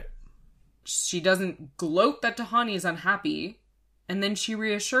 Right. She doesn't gloat that Tahani is unhappy, and then she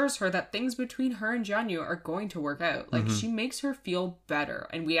reassures her that things between her and Jianyu are going to work out. She makes her feel better,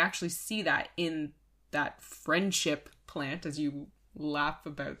 and we actually see that in that friendship plant, as you laugh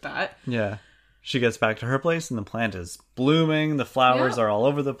about that. Yeah. She gets back to her place and the plant is blooming. The flowers Yeah. are all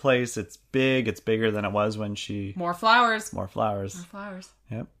over the place. It's big. It's bigger than it was when she... More flowers. More flowers. More flowers.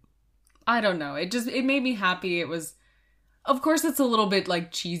 Yep. I don't know. It made me happy. It was... Of course, it's a little bit,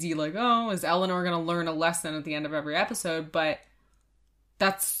 like, cheesy. Like, oh, is Eleanor going to learn a lesson at the end of every episode? But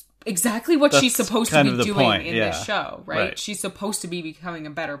that's exactly what she's supposed to be doing in this show, right? She's supposed to be becoming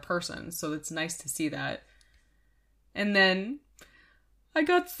a better person. So it's nice to see that. And then... I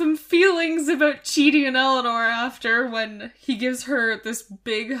got some feelings about Chidi and Eleanor after when he gives her this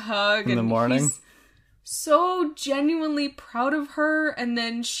big hug. In the morning? He's so genuinely proud of her. And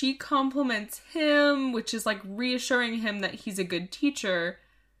then she compliments him, which is like reassuring him that he's a good teacher.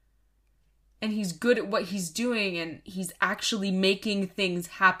 And he's good at what he's doing. And he's actually making things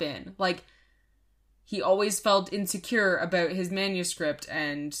happen. Like, he always felt insecure about his manuscript,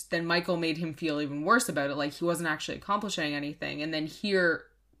 and then Michael made him feel even worse about it, like he wasn't actually accomplishing anything. And then here,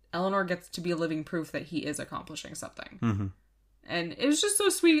 Eleanor gets to be a living proof that he is accomplishing something. Mm-hmm. And it was just so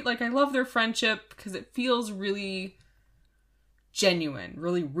sweet. Like, I love their friendship because it feels really genuine,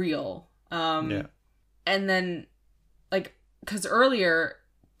 really real. And then, like, because earlier,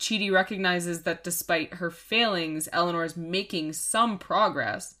 Chidi recognizes that despite her failings, Eleanor is making some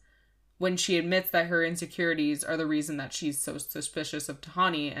progress. When she admits that her insecurities are the reason that she's so suspicious of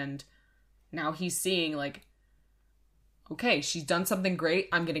Tahani, and now he's seeing, like, okay, she's done something great.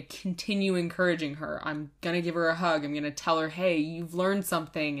 I'm going to continue encouraging her. I'm going to give her a hug. I'm going to tell her, hey, you've learned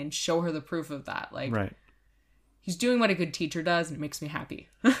something, and show her the proof of that. Like, he's doing what a good teacher does, and it makes me happy.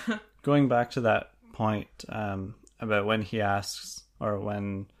 Going back to that point about when he asks, or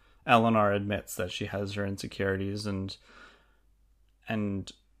when Eleanor admits that she has her insecurities, and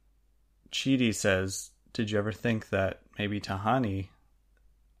Chidi says, did you ever think that maybe Tahani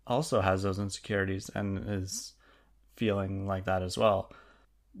also has those insecurities and is feeling like that as well?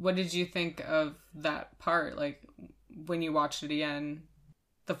 What did you think of that part? Like, when you watched it again,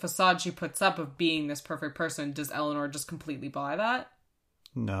 the facade she puts up of being this perfect person, does Eleanor just completely buy that?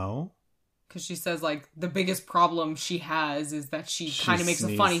 No. Because she says, like, the biggest problem she has is that she kind of makes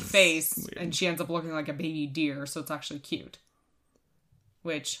a funny face, weird. And she ends up looking like a baby deer, so it's actually cute.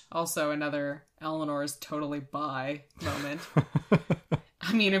 Which, also another Eleanor's totally bi moment.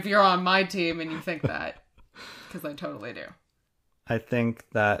 I mean, if you're on my team and you think that, because I totally do. I think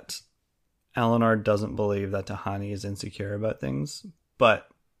that Eleanor doesn't believe that Tahani is insecure about things, but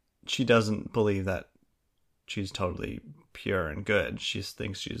she doesn't believe that she's totally pure and good. She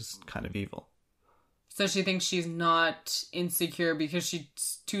thinks she's kind of evil. So she thinks she's not insecure because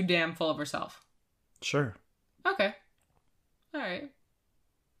she's too damn full of herself. Sure. Okay. All right.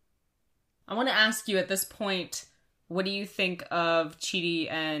 I want to ask you at this point, what do you think of Chidi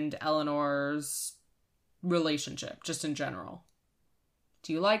and Eleanor's relationship, just in general?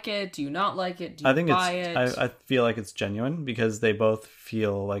 Do you like it? Do you not like it? Do you buy it? I feel like it's genuine because they both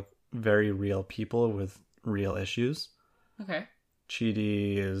feel like very real people with real issues. Okay.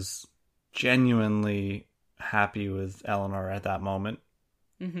 Chidi is genuinely happy with Eleanor at that moment.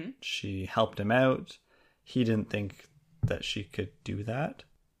 Mm-hmm. She helped him out. He didn't think that she could do that.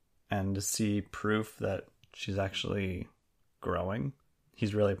 And to see proof that she's actually growing,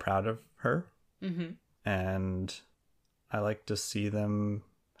 he's really proud of her. Mm-hmm. And I like to see them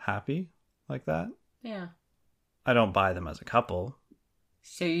happy like that. Yeah. I don't buy them as a couple.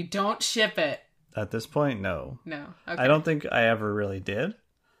 So you don't ship it? At this point, no. No. Okay. I don't think I ever really did.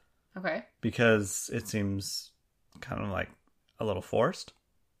 Okay. Because it seems kind of like a little forced.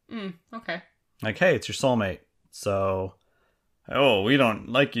 Okay. Like, hey, it's your soulmate. So, oh, we don't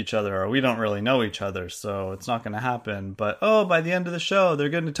like each other or we don't really know each other, so it's not going to happen. But, oh, by the end of the show, they're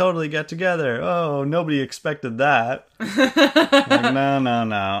going to totally get together. Oh, nobody expected that. Like,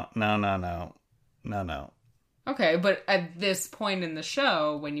 no. Okay, but at this point in the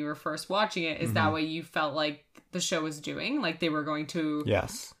show, when you were first watching it, is that what you felt like the show was doing? Like they were going to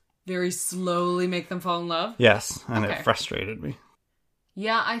very slowly make them fall in love? Yes, and it frustrated me.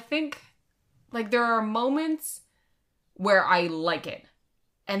 Yeah, I think like there are moments where I like it.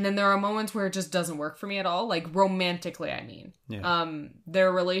 And then there are moments where it just doesn't work for me at all. Like romantically, I mean. Yeah.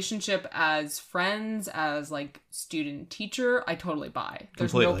 Their relationship as friends, as like student teacher, I totally buy.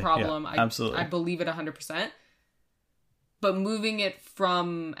 There's no problem. Yeah, absolutely. I believe it 100%. But moving it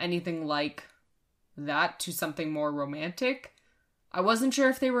from anything like that to something more romantic, I wasn't sure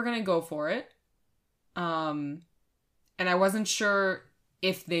if they were going to go for it. And I wasn't sure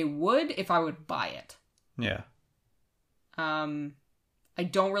if I would buy it. Yeah. I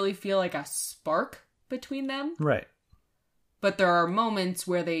don't really feel like a spark between them. Right. But there are moments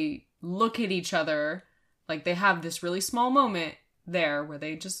where they look at each other, like they have this really small moment there where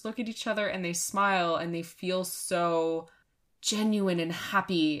they just look at each other and they smile and they feel so genuine and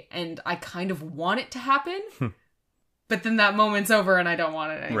happy, and I kind of want it to happen. But then that moment's over and I don't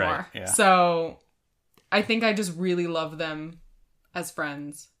want it anymore. Right, yeah. So I think I just really love them as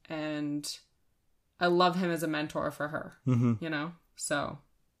friends, and I love him as a mentor for her, you know? So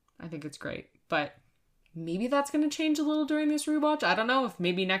I think it's great. But maybe that's going to change a little during this rewatch. I don't know. If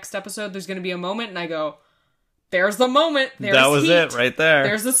maybe next episode there's going to be a moment and I go, there's the moment. There's that was heat. it right there.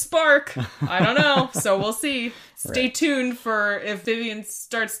 There's a spark. I don't know. So we'll see. Stay tuned for if Vivienne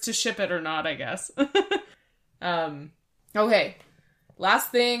starts to ship it or not, I guess. Okay.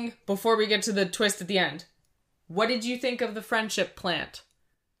 Last thing before we get to the twist at the end. What did you think of the friendship plant?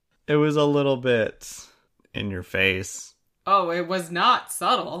 It was a little bit in your face. Oh, it was not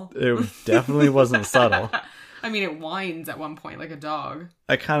subtle. It definitely wasn't subtle. I mean, it whines at one point like a dog.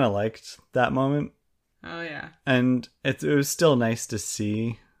 I kind of liked that moment. Oh, yeah. And it was still nice to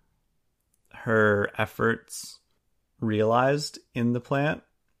see her efforts realized in the plant.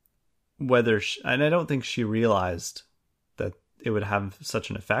 And I don't think she realized that it would have such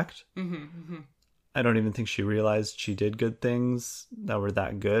an effect. I don't even think she realized she did good things that were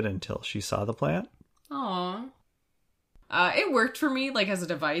that good until she saw the plant. Aww. It worked for me, like, as a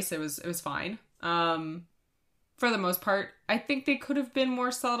device. It was fine. For the most part, I think they could have been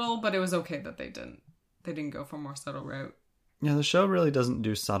more subtle, but it was okay that they didn't. They didn't go for a more subtle route. Yeah, the show really doesn't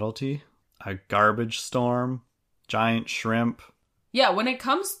do subtlety. A garbage storm, giant shrimp. Yeah, when it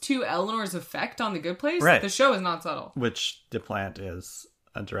comes to Eleanor's effect on the Good Place, the show is not subtle. Which the plant is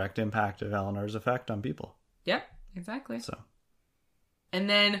a direct impact of Eleanor's effect on people. Yep, exactly. So. And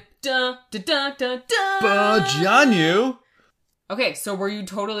then, Jianyu! Okay, so were you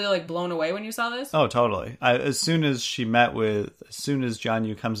totally, like, blown away when you saw this? Oh, totally. As soon as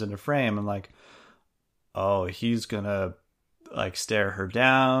Jianyu comes into frame, I'm like, oh, he's gonna, like, stare her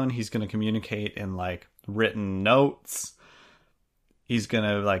down. He's gonna communicate in, like, written notes. He's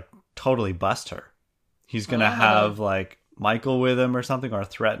gonna, like, totally bust her. He's gonna have, like, Michael with him or something, or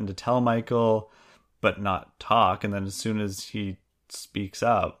threaten to tell Michael, but not talk. And then as soon as he speaks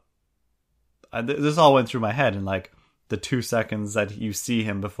up, this all went through my head in, like, the 2 seconds that you see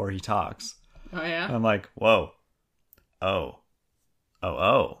him before he talks. Oh, yeah? And I'm like, whoa. Oh.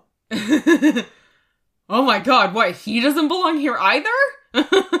 Oh my god, what? He doesn't belong here either?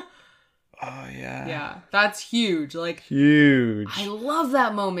 Oh, yeah. Yeah, that's huge. Like, huge. I love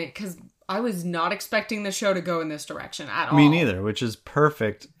that moment because I was not expecting the show to go in this direction at all. Me neither, which is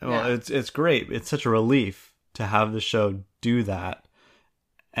perfect. Well, yeah. It's great. It's such a relief to have the show do that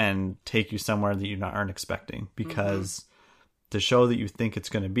and take you somewhere that you aren't expecting, because the show that you think it's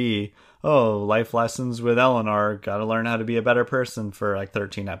going to be, life lessons with Eleanor, got to learn how to be a better person for like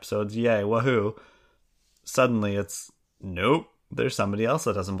 13 episodes. Yay, woohoo. Suddenly it's, nope, there's somebody else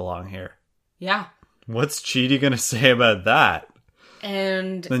that doesn't belong here. Yeah. What's Chidi going to say about that?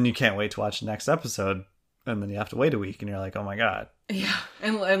 And then you can't wait to watch the next episode, and then you have to wait a week and you're like, oh my god. Yeah.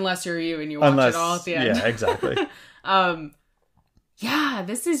 Unless you're you and you watch it all at the end. Yeah, exactly. Yeah,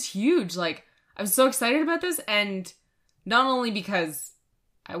 this is huge. Like, I was so excited about this, and not only because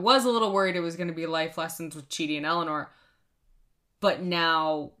I was a little worried it was going to be life lessons with Chidi and Eleanor, but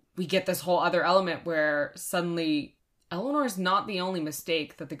now we get this whole other element where suddenly Eleanor's not the only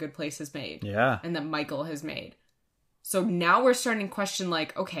mistake that the Good Place has made. Yeah. And that Michael has made. So now we're starting to question,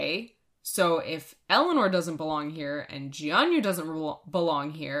 like, okay, so if Eleanor doesn't belong here and Jianyu doesn't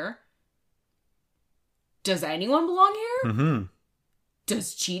belong here, does anyone belong here? Mm-hmm.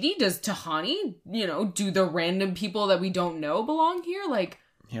 Does Chidi, does Tahani, do the random people that we don't know belong here? Like,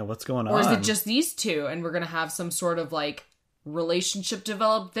 yeah, what's going on? Or is it just these two and we're going to have some sort of, like, relationship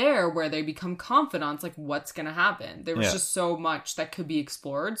developed there where they become confidants? Like, what's going to happen? There was just so much that could be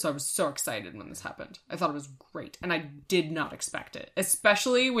explored. So I was so excited when this happened. I thought it was great. And I did not expect it.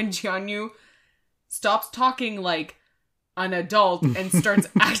 Especially when Jianyu stops talking like an adult and starts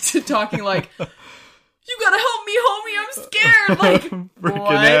talking like, you gotta help me, homie, I'm scared. Like,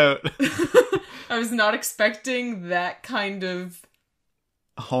 freaking out. I was not expecting that kind of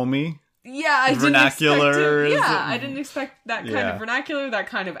homie. Yeah, I vernacular. Didn't expect I didn't expect that kind of vernacular, that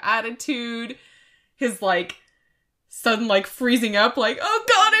kind of attitude. His, like, sudden, like, freezing up, like, oh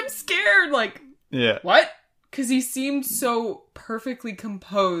god, I'm scared. Like, what? Because he seemed so perfectly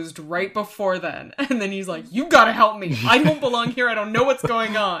composed right before then. And then he's like, you gotta help me. I don't belong here. I don't know what's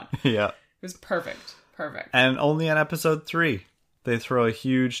going on. Yeah. It was perfect. Perfect. And only on episode 3, they throw a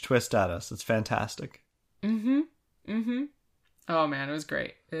huge twist at us. It's fantastic. Mm-hmm. Mm-hmm. Oh man, it was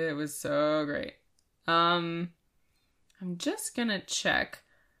great. It was so great. I'm just gonna check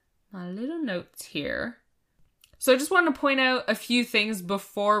my little notes here. So I just wanted to point out a few things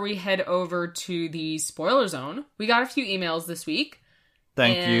before we head over to the spoiler zone. We got a few emails this week.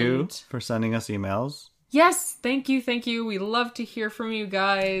 Thank you for sending us emails. Yes, thank you, thank you. We love to hear from you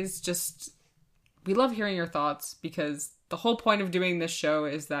guys. We love hearing your thoughts because the whole point of doing this show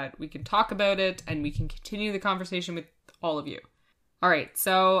is that we can talk about it and we can continue the conversation with all of you. All right,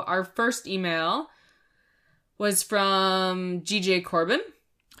 so our first email was from GJ Corbin.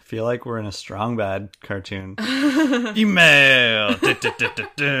 I feel like we're in a Strong Bad cartoon. Email!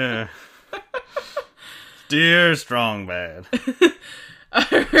 Dear Strong Bad. All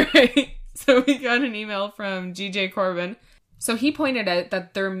right, so we got an email from GJ Corbin. So he pointed out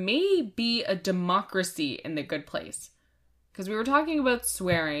that there may be a democracy in The Good Place. Because we were talking about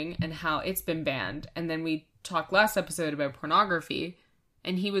swearing and how it's been banned. And then we talked last episode about pornography.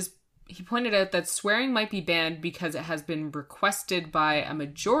 And he pointed out that swearing might be banned because it has been requested by a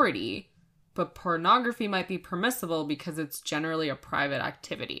majority. But pornography might be permissible because it's generally a private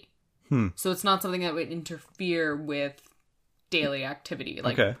activity. So it's not something that would interfere with daily activity.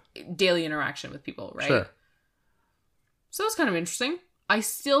 Like daily interaction with people, right? Sure. So it's kind of interesting. I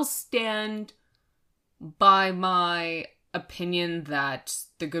still stand by my opinion that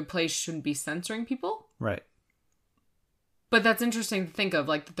The Good Place shouldn't be censoring people. Right. But that's interesting to think of,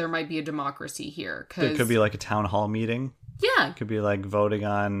 like, that there might be a democracy here. It could be like a town hall meeting. Yeah. It could be like voting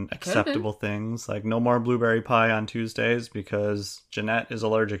on acceptable things. Like no more blueberry pie on Tuesdays because Jeanette is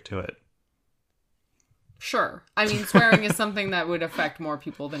allergic to it. Sure. I mean, swearing is something that would affect more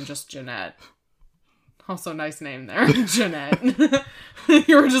people than just Jeanette. Also, nice name there. Jeanette.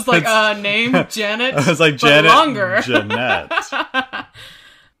 You were just like, name Janet. I was like, Janet. Longer. Jeanette.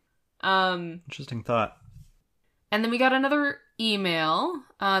 Interesting thought. And then we got another email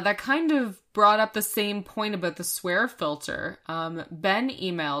that kind of brought up the same point about the swear filter. Ben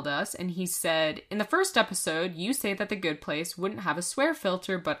emailed us and he said, in the first episode, you say that The Good Place wouldn't have a swear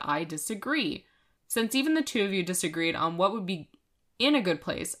filter, but I disagree. Since even the two of you disagreed on what would be in a good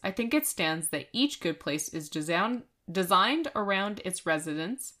place, I think it stands that each good place is designed around its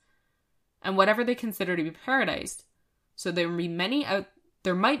residents and whatever they consider to be paradise. So there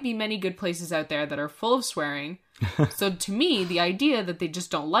might be many good places out there that are full of swearing. So to me, the idea that they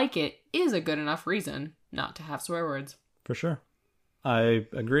just don't like it is a good enough reason not to have swear words. For sure. I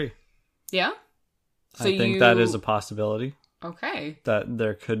agree. Yeah? So I think that is a possibility. Okay. That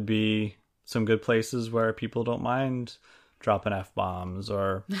there could be some good places where people don't mind dropping F-bombs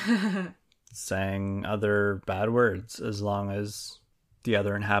or saying other bad words as long as the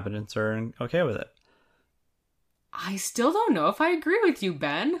other inhabitants are okay with it. I still don't know if I agree with you,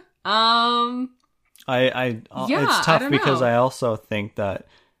 Ben. It's tough because I also think that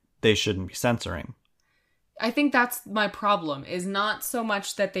they shouldn't be censoring. I think that's my problem, is not so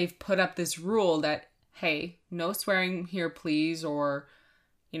much that they've put up this rule that, hey, no swearing here, please, or,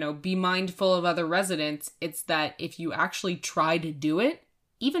 be mindful of other residents. It's that if you actually try to do it,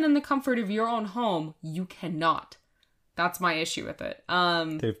 even in the comfort of your own home, you cannot. That's my issue with it.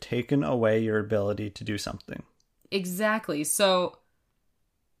 They've taken away your ability to do something. Exactly. So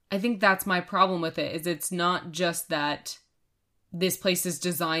I think that's my problem with it, is it's not just that this place is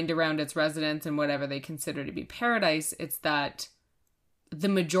designed around its residents and whatever they consider to be paradise. It's that the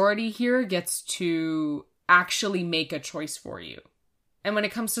majority here gets to actually make a choice for you. And when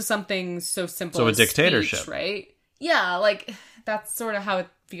it comes to something so simple as a dictatorship, speech, right? Yeah, like that's sort of how it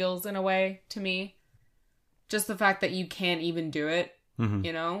feels in a way to me. Just the fact that you can't even do it,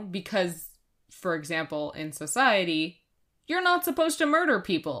 because, for example, in society, you're not supposed to murder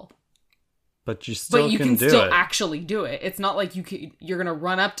people. But you still can still actually do it. It's not like you're going to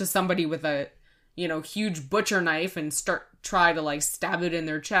run up to somebody with a, huge butcher knife and try to stab it in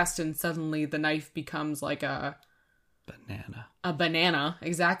their chest, and suddenly the knife becomes like a banana. A banana,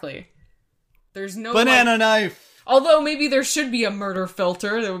 exactly. There's no banana knife. Although maybe there should be a murder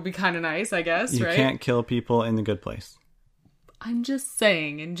filter. That would be kind of nice, I guess, right? You can't kill people in The Good Place. I'm just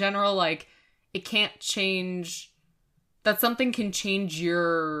saying, in general, it can't change. That something can change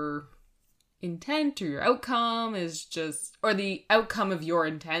your intent or your outcome or the outcome of your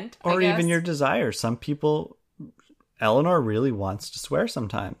intent, or even your desire. Some people, Eleanor really wants to swear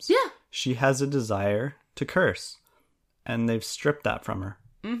sometimes. Yeah. She has a desire to curse, and they've stripped that from her.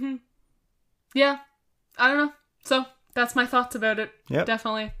 Mm-hmm. Yeah. I don't know. So that's my thoughts about it. Yep.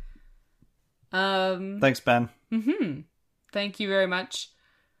 Definitely. Thanks, Ben. Mm-hmm. Thank you very much.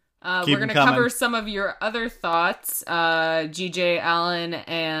 Keep we're going to cover some of your other thoughts, GJ, Alan,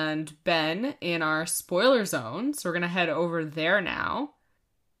 and Ben, in our spoiler zone. So we're going to head over there now.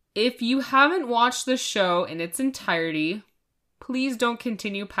 If you haven't watched the show in its entirety, please don't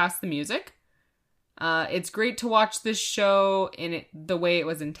continue past the music. It's great to watch this show in the way it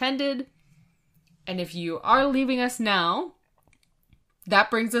was intended. And if you are leaving us now, that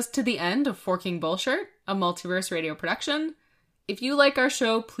brings us to the end of Forkin Bullshirt, a Multiverse radio production. If you like our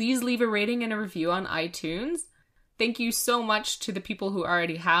show, please leave a rating and a review on iTunes. Thank you so much to the people who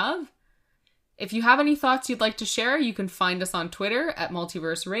already have. If you have any thoughts you'd like to share, you can find us on Twitter at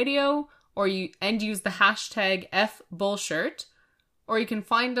Multiverse Radio, and use the hashtag FBullshirt. Or you can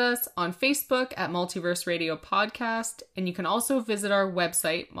find us on Facebook at Multiverse Radio Podcast, and you can also visit our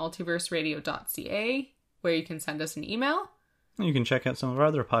website, multiverseradio.ca, where you can send us an email. You can check out some of our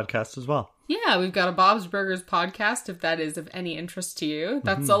other podcasts as well. Yeah, we've got a Bob's Burgers podcast, if that is of any interest to you.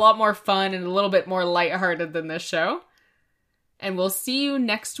 That's a lot more fun and a little bit more lighthearted than this show. And we'll see you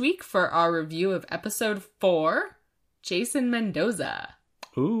next week for our review of episode 4, Jason Mendoza.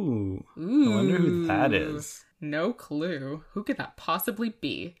 Ooh. I wonder who that is. No clue. Who could that possibly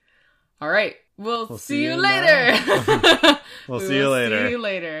be? All right. We'll see you later. We'll see you later. See you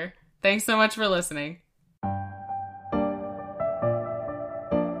later. Thanks so much for listening.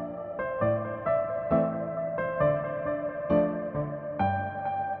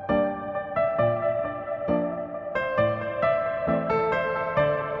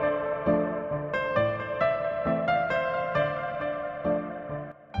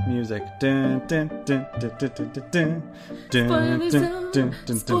 Music. Dun, dun, dun, dun, dun, dun, dun, dun, dun, dun,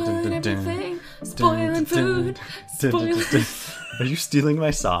 dun, Spoiling everything. Spoiling food. Spoiling... Are you stealing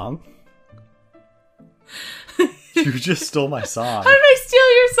my song? You just stole my song. How did I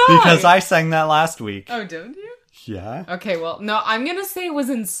steal your song? Because I sang that last week. Oh, didn't you? Yeah. Okay, well, no, I'm going to say it was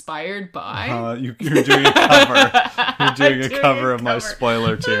inspired by... You're doing a cover. You're doing a cover of my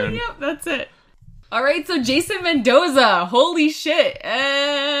spoiler tune. Yep, that's it. All right, so Jason Mendoza. Holy shit.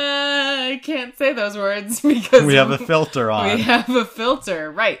 I can't say those words because... We have a filter on. We have a filter,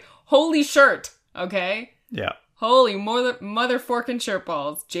 right. Holy shirt, okay? Yeah. Holy mother forking shirt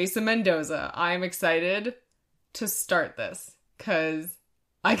balls. Jason Mendoza. I'm excited to start this because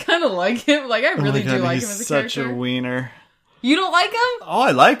I kind of like him. Like, I really do like him as a character. He's such a wiener. You don't like him? Oh,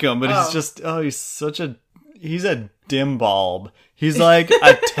 I like him, but he's a dim bulb. He's like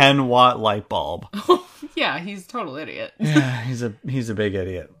a 10-watt light bulb. Yeah, he's a total idiot. Yeah, he's a big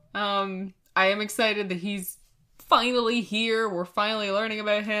idiot. I am excited that he's finally here. We're finally learning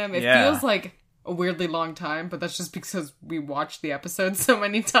about him. It feels like a weirdly long time, but that's just because we watched the episode so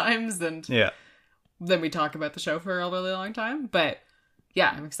many times and then we talk about the show for a really long time. But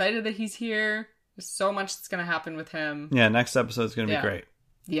yeah, I'm excited that he's here. There's so much that's going to happen with him. Yeah, next episode's going to be great.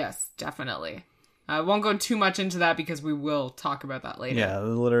 Yes, definitely. I won't go too much into that because we will talk about that later. Yeah,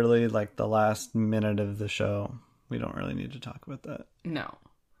 literally like the last minute of the show. We don't really need to talk about that. No.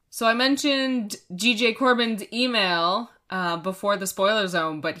 So I mentioned GJ Corbin's email before the spoiler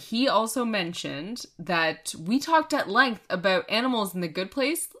zone, but he also mentioned that we talked at length about animals in the Good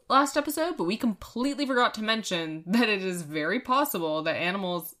Place last episode, but we completely forgot to mention that it is very possible that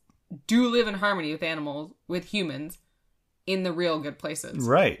animals do live in harmony with humans in the real good places.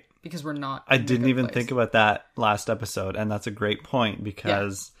 Right. Because we're not. I didn't even think about that last episode, and that's a great point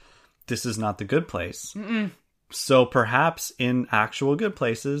because this is not the good place. Mm-mm. So perhaps in actual good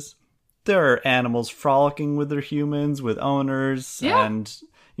places, there are animals frolicking with their humans, with owners, and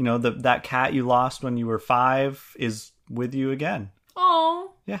that cat you lost when you were 5 is with you again.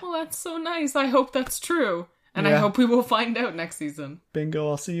 Oh, yeah. Well, that's so nice. I hope that's true, and I hope we will find out next season. Bingo!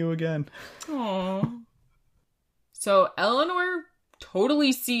 I'll see you again. Oh. So Eleanor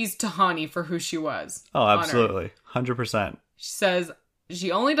totally sees Tahani for who she was. Oh, absolutely. 100%. She says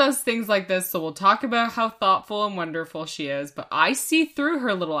she only does things like this, so we'll talk about how thoughtful and wonderful she is, but I see through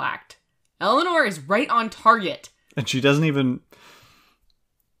her little act. Eleanor is right on target. And she doesn't even...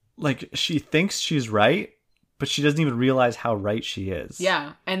 she thinks she's right, but she doesn't even realize how right she is.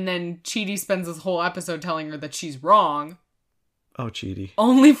 Yeah, and then Chidi spends this whole episode telling her that she's wrong. Oh, Chidi.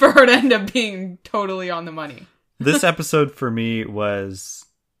 Only for her to end up being totally on the money. This episode for me was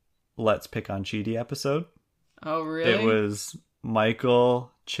Let's Pick on Chidi episode. Oh, really? It was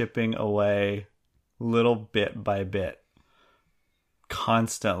Michael chipping away little bit by bit.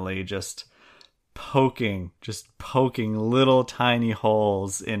 Constantly just poking little tiny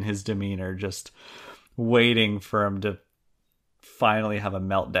holes in his demeanor, just waiting for him to finally have a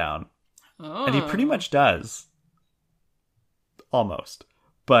meltdown. Oh. And he pretty much does. Almost.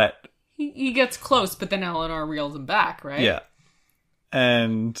 But... He gets close, but then Eleanor reels him back, right? Yeah.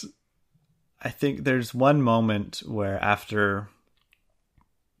 And I think there's one moment where after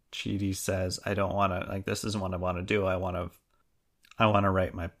Chidi says, I don't want to, this isn't what I want to do. I want to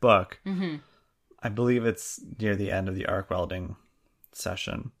write my book. Mm-hmm. I believe it's near the end of the arc welding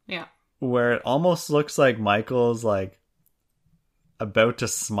session. Yeah. where it almost looks like Michael's like about to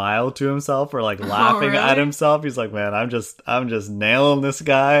smile to himself or like laughing at himself. He's like, man, I'm just nailing this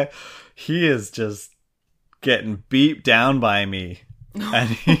guy. He is just getting beat down by me. And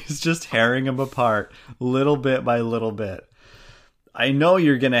he's just tearing him apart little bit by little bit. I know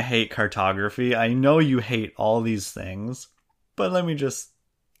you're going to hate cartography. I know you hate all these things. But let me just,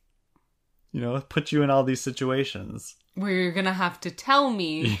 put you in all these situations. Where you're going to have to tell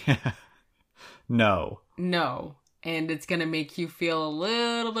me. Yeah. No. And it's going to make you feel a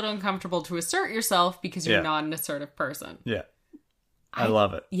little bit uncomfortable to assert yourself because you're not an assertive person. Yeah. I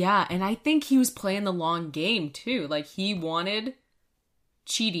love it. Yeah. And I think he was playing the long game too. Like he wanted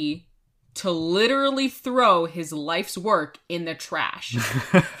Chidi to literally throw his life's work in the trash.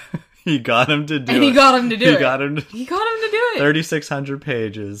 He got him to do it. And he got him to do it. He got him to do it. 3,600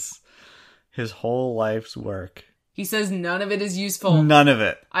 pages. His whole life's work. He says none of it is useful. None of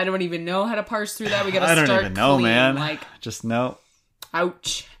it. I don't even know how to parse through that. We gotta start I don't even know, clean. man. Like, just no.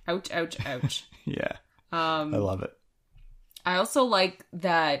 Ouch. Ouch, ouch, ouch. Yeah. I love it. I also like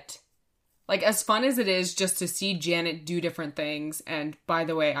that, like, as fun as it is just to see Janet do different things, and by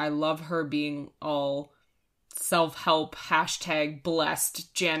the way, I love her being all self-help,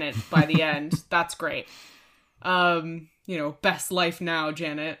 #blessed Janet by the end. That's great. Best life now,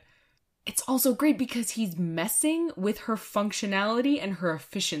 Janet. It's also great because he's messing with her functionality and her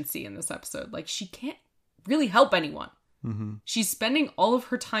efficiency in this episode. Like, she can't really help anyone. Mm-hmm. She's spending all of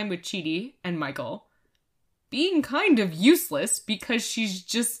her time with Chidi and Michael being kind of useless because she's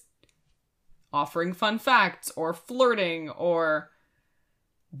just offering fun facts or flirting or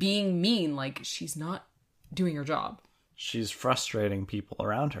being mean. Like, she's not doing her job. She's frustrating people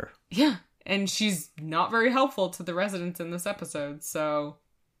around her. Yeah, and she's not very helpful to the residents in this episode, so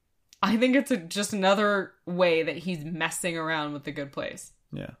I think it's just another way that he's messing around with the good place.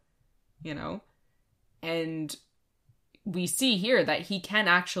 Yeah. And we see here that he can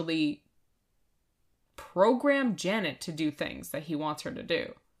actually program Janet to do things that he wants her to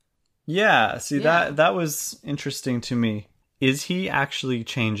do. Yeah, see, that was interesting to me. Is he actually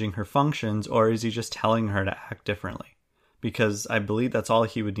changing her functions, or is he just telling her to act differently? Because I believe that's all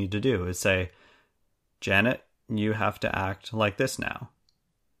he would need to do, is say, Janet, you have to act like this now.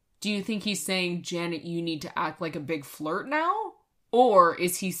 Do you think he's saying, Janet, you need to act like a big flirt now? Or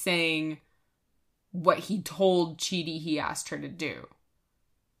is he saying what he told Chidi he asked her to do?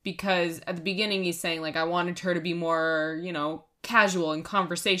 Because at the beginning he's saying, like, I wanted her to be more, casual and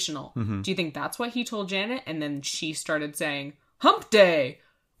conversational. Mm-hmm. Do you think that's what he told Janet? And then she started saying, hump day!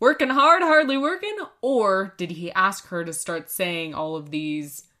 Working hard, hardly working? Or did he ask her to start saying all of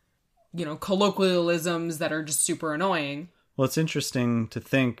these, colloquialisms that are just super annoying? Well, it's interesting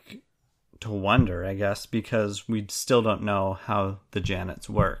to wonder, I guess, because we still don't know how the Janets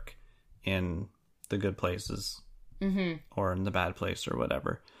work in the good places or in the bad place or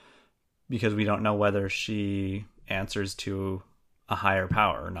whatever. Because we don't know whether she answers to a higher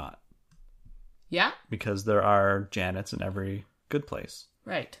power or not. Yeah. Because there are Janets in every good place.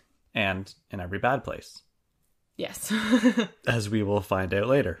 Right. And in every bad place. Yes. As we will find out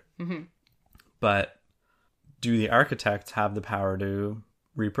later. Mm-hmm. But do the architects have the power to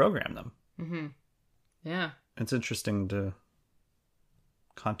reprogram them? Mm-hmm. Yeah. It's interesting to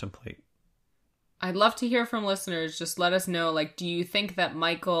contemplate. I'd love to hear from listeners. Just let us know, like, do you think that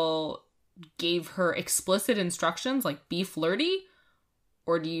Michael gave her explicit instructions, like, be flirty?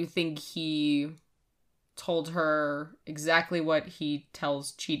 Or do you think he told her exactly what he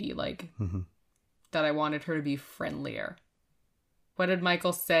tells Chidi, like, that I wanted her to be friendlier? What did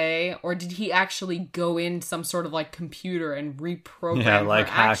Michael say? Or did he actually go in some sort of, like, computer and reprogram her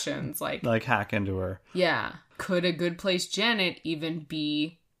actions? Like hack into her. Yeah. Could a good place Janet even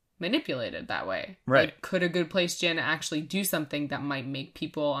be manipulated that way? Right. Like, could a good place Janet actually do something that might make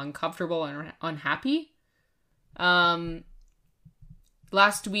people uncomfortable and unhappy?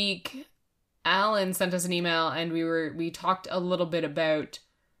 Last week, Alan sent us an email and we talked a little bit about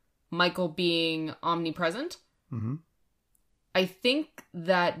Michael being omnipresent. Mm-hmm. I think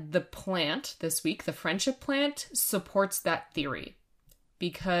that the plant this week, the friendship plant, supports that theory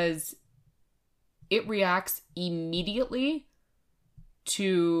because it reacts immediately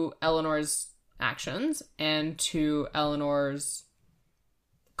to Eleanor's actions and to Eleanor's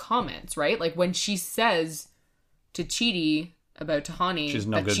comments, right? Like when she says to Chidi about Tahani she's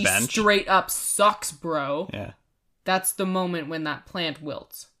no good she bench. Straight up sucks, bro. Yeah. That's the moment when that plant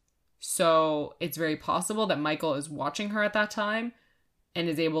wilts. So it's very possible that Michael is watching her at that time and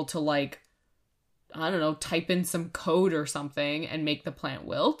is able to, like, I don't know, type in some code or something and make the plant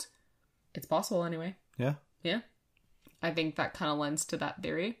wilt. It's possible anyway. Yeah. Yeah. I think that kind of lends to that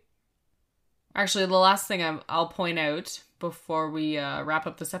theory. Actually, the last thing I'll point out before we wrap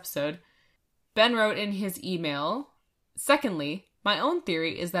up this episode, Ben wrote in his email, secondly, my own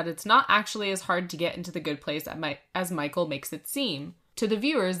theory is that it's not actually as hard to get into the good place as Michael makes it seem. To the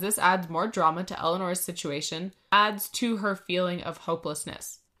viewers, this adds more drama to Eleanor's situation, adds to her feeling of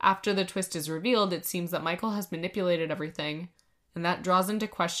hopelessness. After the twist is revealed, it seems that Michael has manipulated everything, and that draws into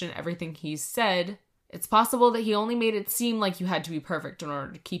question everything he's said. It's possible that he only made it seem like you had to be perfect in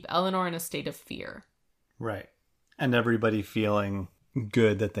order to keep Eleanor in a state of fear. Right. And everybody feeling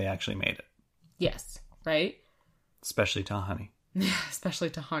good that they actually made it. Yes, right? Especially Tahani. Especially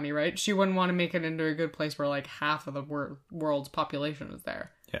Tahani, right? She wouldn't want to make it into a good place where like half of the world's population is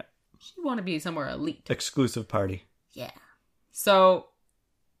there. Yeah. She'd want to be somewhere elite. Exclusive party. Yeah. So,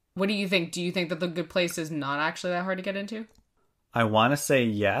 what do you think? Do you think that the good place is not actually that hard to get into? I want to say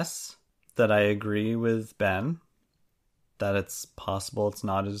yes, that I agree with Ben, that it's possible it's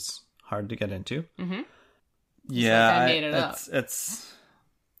not as hard to get into. Mm-hmm. Yeah, like I made it up.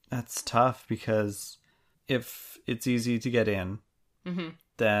 That's tough because if it's easy to get in,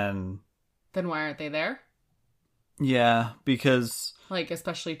 then why aren't they there? Yeah, because like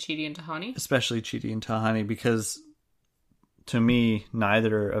especially Chidi and Tahani, because to me,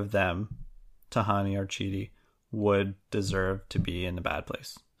 neither of them, Tahani or Chidi, would deserve to be in the bad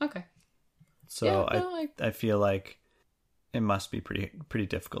place. Okay. So yeah, I feel like it must be pretty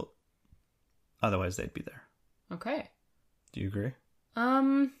difficult. Otherwise, they'd be there. Okay. Do you agree?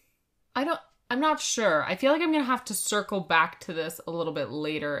 I'm not sure. I feel like I'm going to have to circle back to this a little bit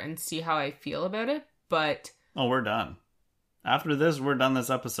later and see how I feel about it, but... Oh, we're done. After this, we're done this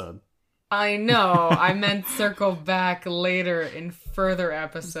episode. I know. I meant circle back later in further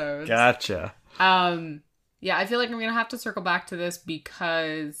episodes. Gotcha. Yeah, I feel like I'm going to have to circle back to this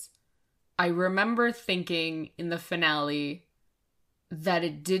because I remember thinking in the finale that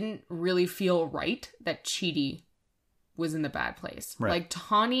it didn't really feel right that Chidi was in the bad place. Right. Like,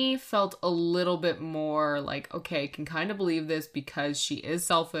 Tahani felt a little bit more like, okay, can kind of believe this because she is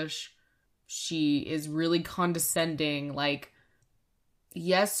selfish. She is really condescending. Like,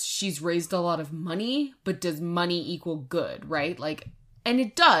 yes, she's raised a lot of money, but does money equal good, right? Like, and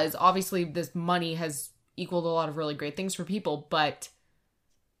it does. Obviously, this money has equaled a lot of really great things for people, but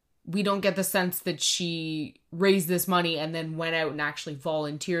we don't get the sense that she raised this money and then went out and actually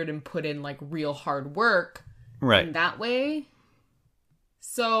volunteered and put in, like, real hard work. Right. In that way.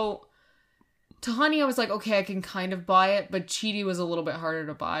 So, Tahani, I was like, okay, I can kind of buy it, but Chidi was a little bit harder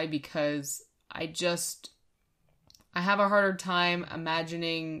to buy because I have a harder time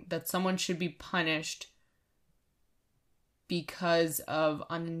imagining that someone should be punished because of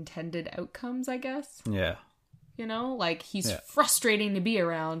unintended outcomes, I guess. Yeah. You know, like, he's frustrating to be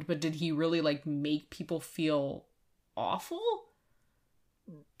around, but did he really, like, make people feel awful?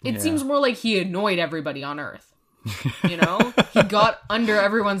 It seems more like he annoyed everybody on Earth. You know? He got under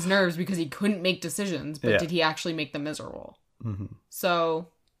everyone's nerves because he couldn't make decisions, but did he actually make them miserable? Mm-hmm. So,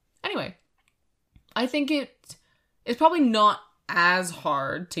 anyway, I think it's probably not as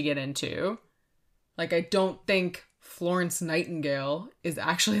hard to get into. Like, I don't think Florence Nightingale is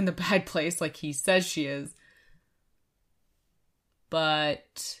actually in the bad place like he says she is.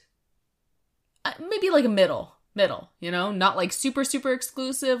 But maybe like a middle, you know? Not like super, super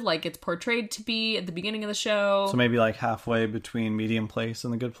exclusive like it's portrayed to be at the beginning of the show. So maybe like halfway between medium place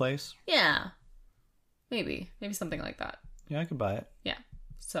and the good place? Yeah. Maybe something like that. Yeah, I could buy it. Yeah.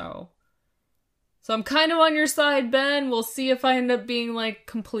 So I'm kind of on your side, Ben. We'll see if I end up being like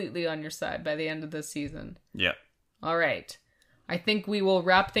completely on your side by the end of this season. Yeah. All right. I think we will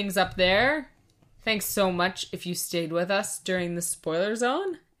wrap things up there. Thanks so much if you stayed with us during the spoiler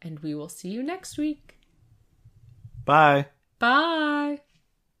zone, and we will see you next week. Bye. Bye.